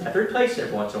time, so they have to replace it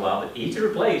every once in a while, but easy to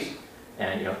replace,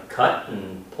 and cut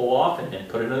and pull off and then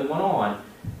put another one on.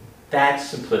 That's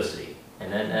simplicity.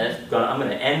 And then I'm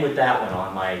going to end with that one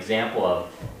on my example of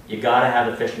you got to have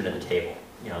the fishermen at the table.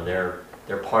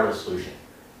 They're part of the solution,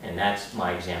 and that's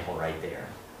my example right there.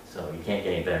 So you can't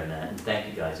get any better than that. And thank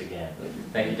you guys again.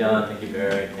 Thank you, Don. Thank you,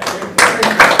 Barry.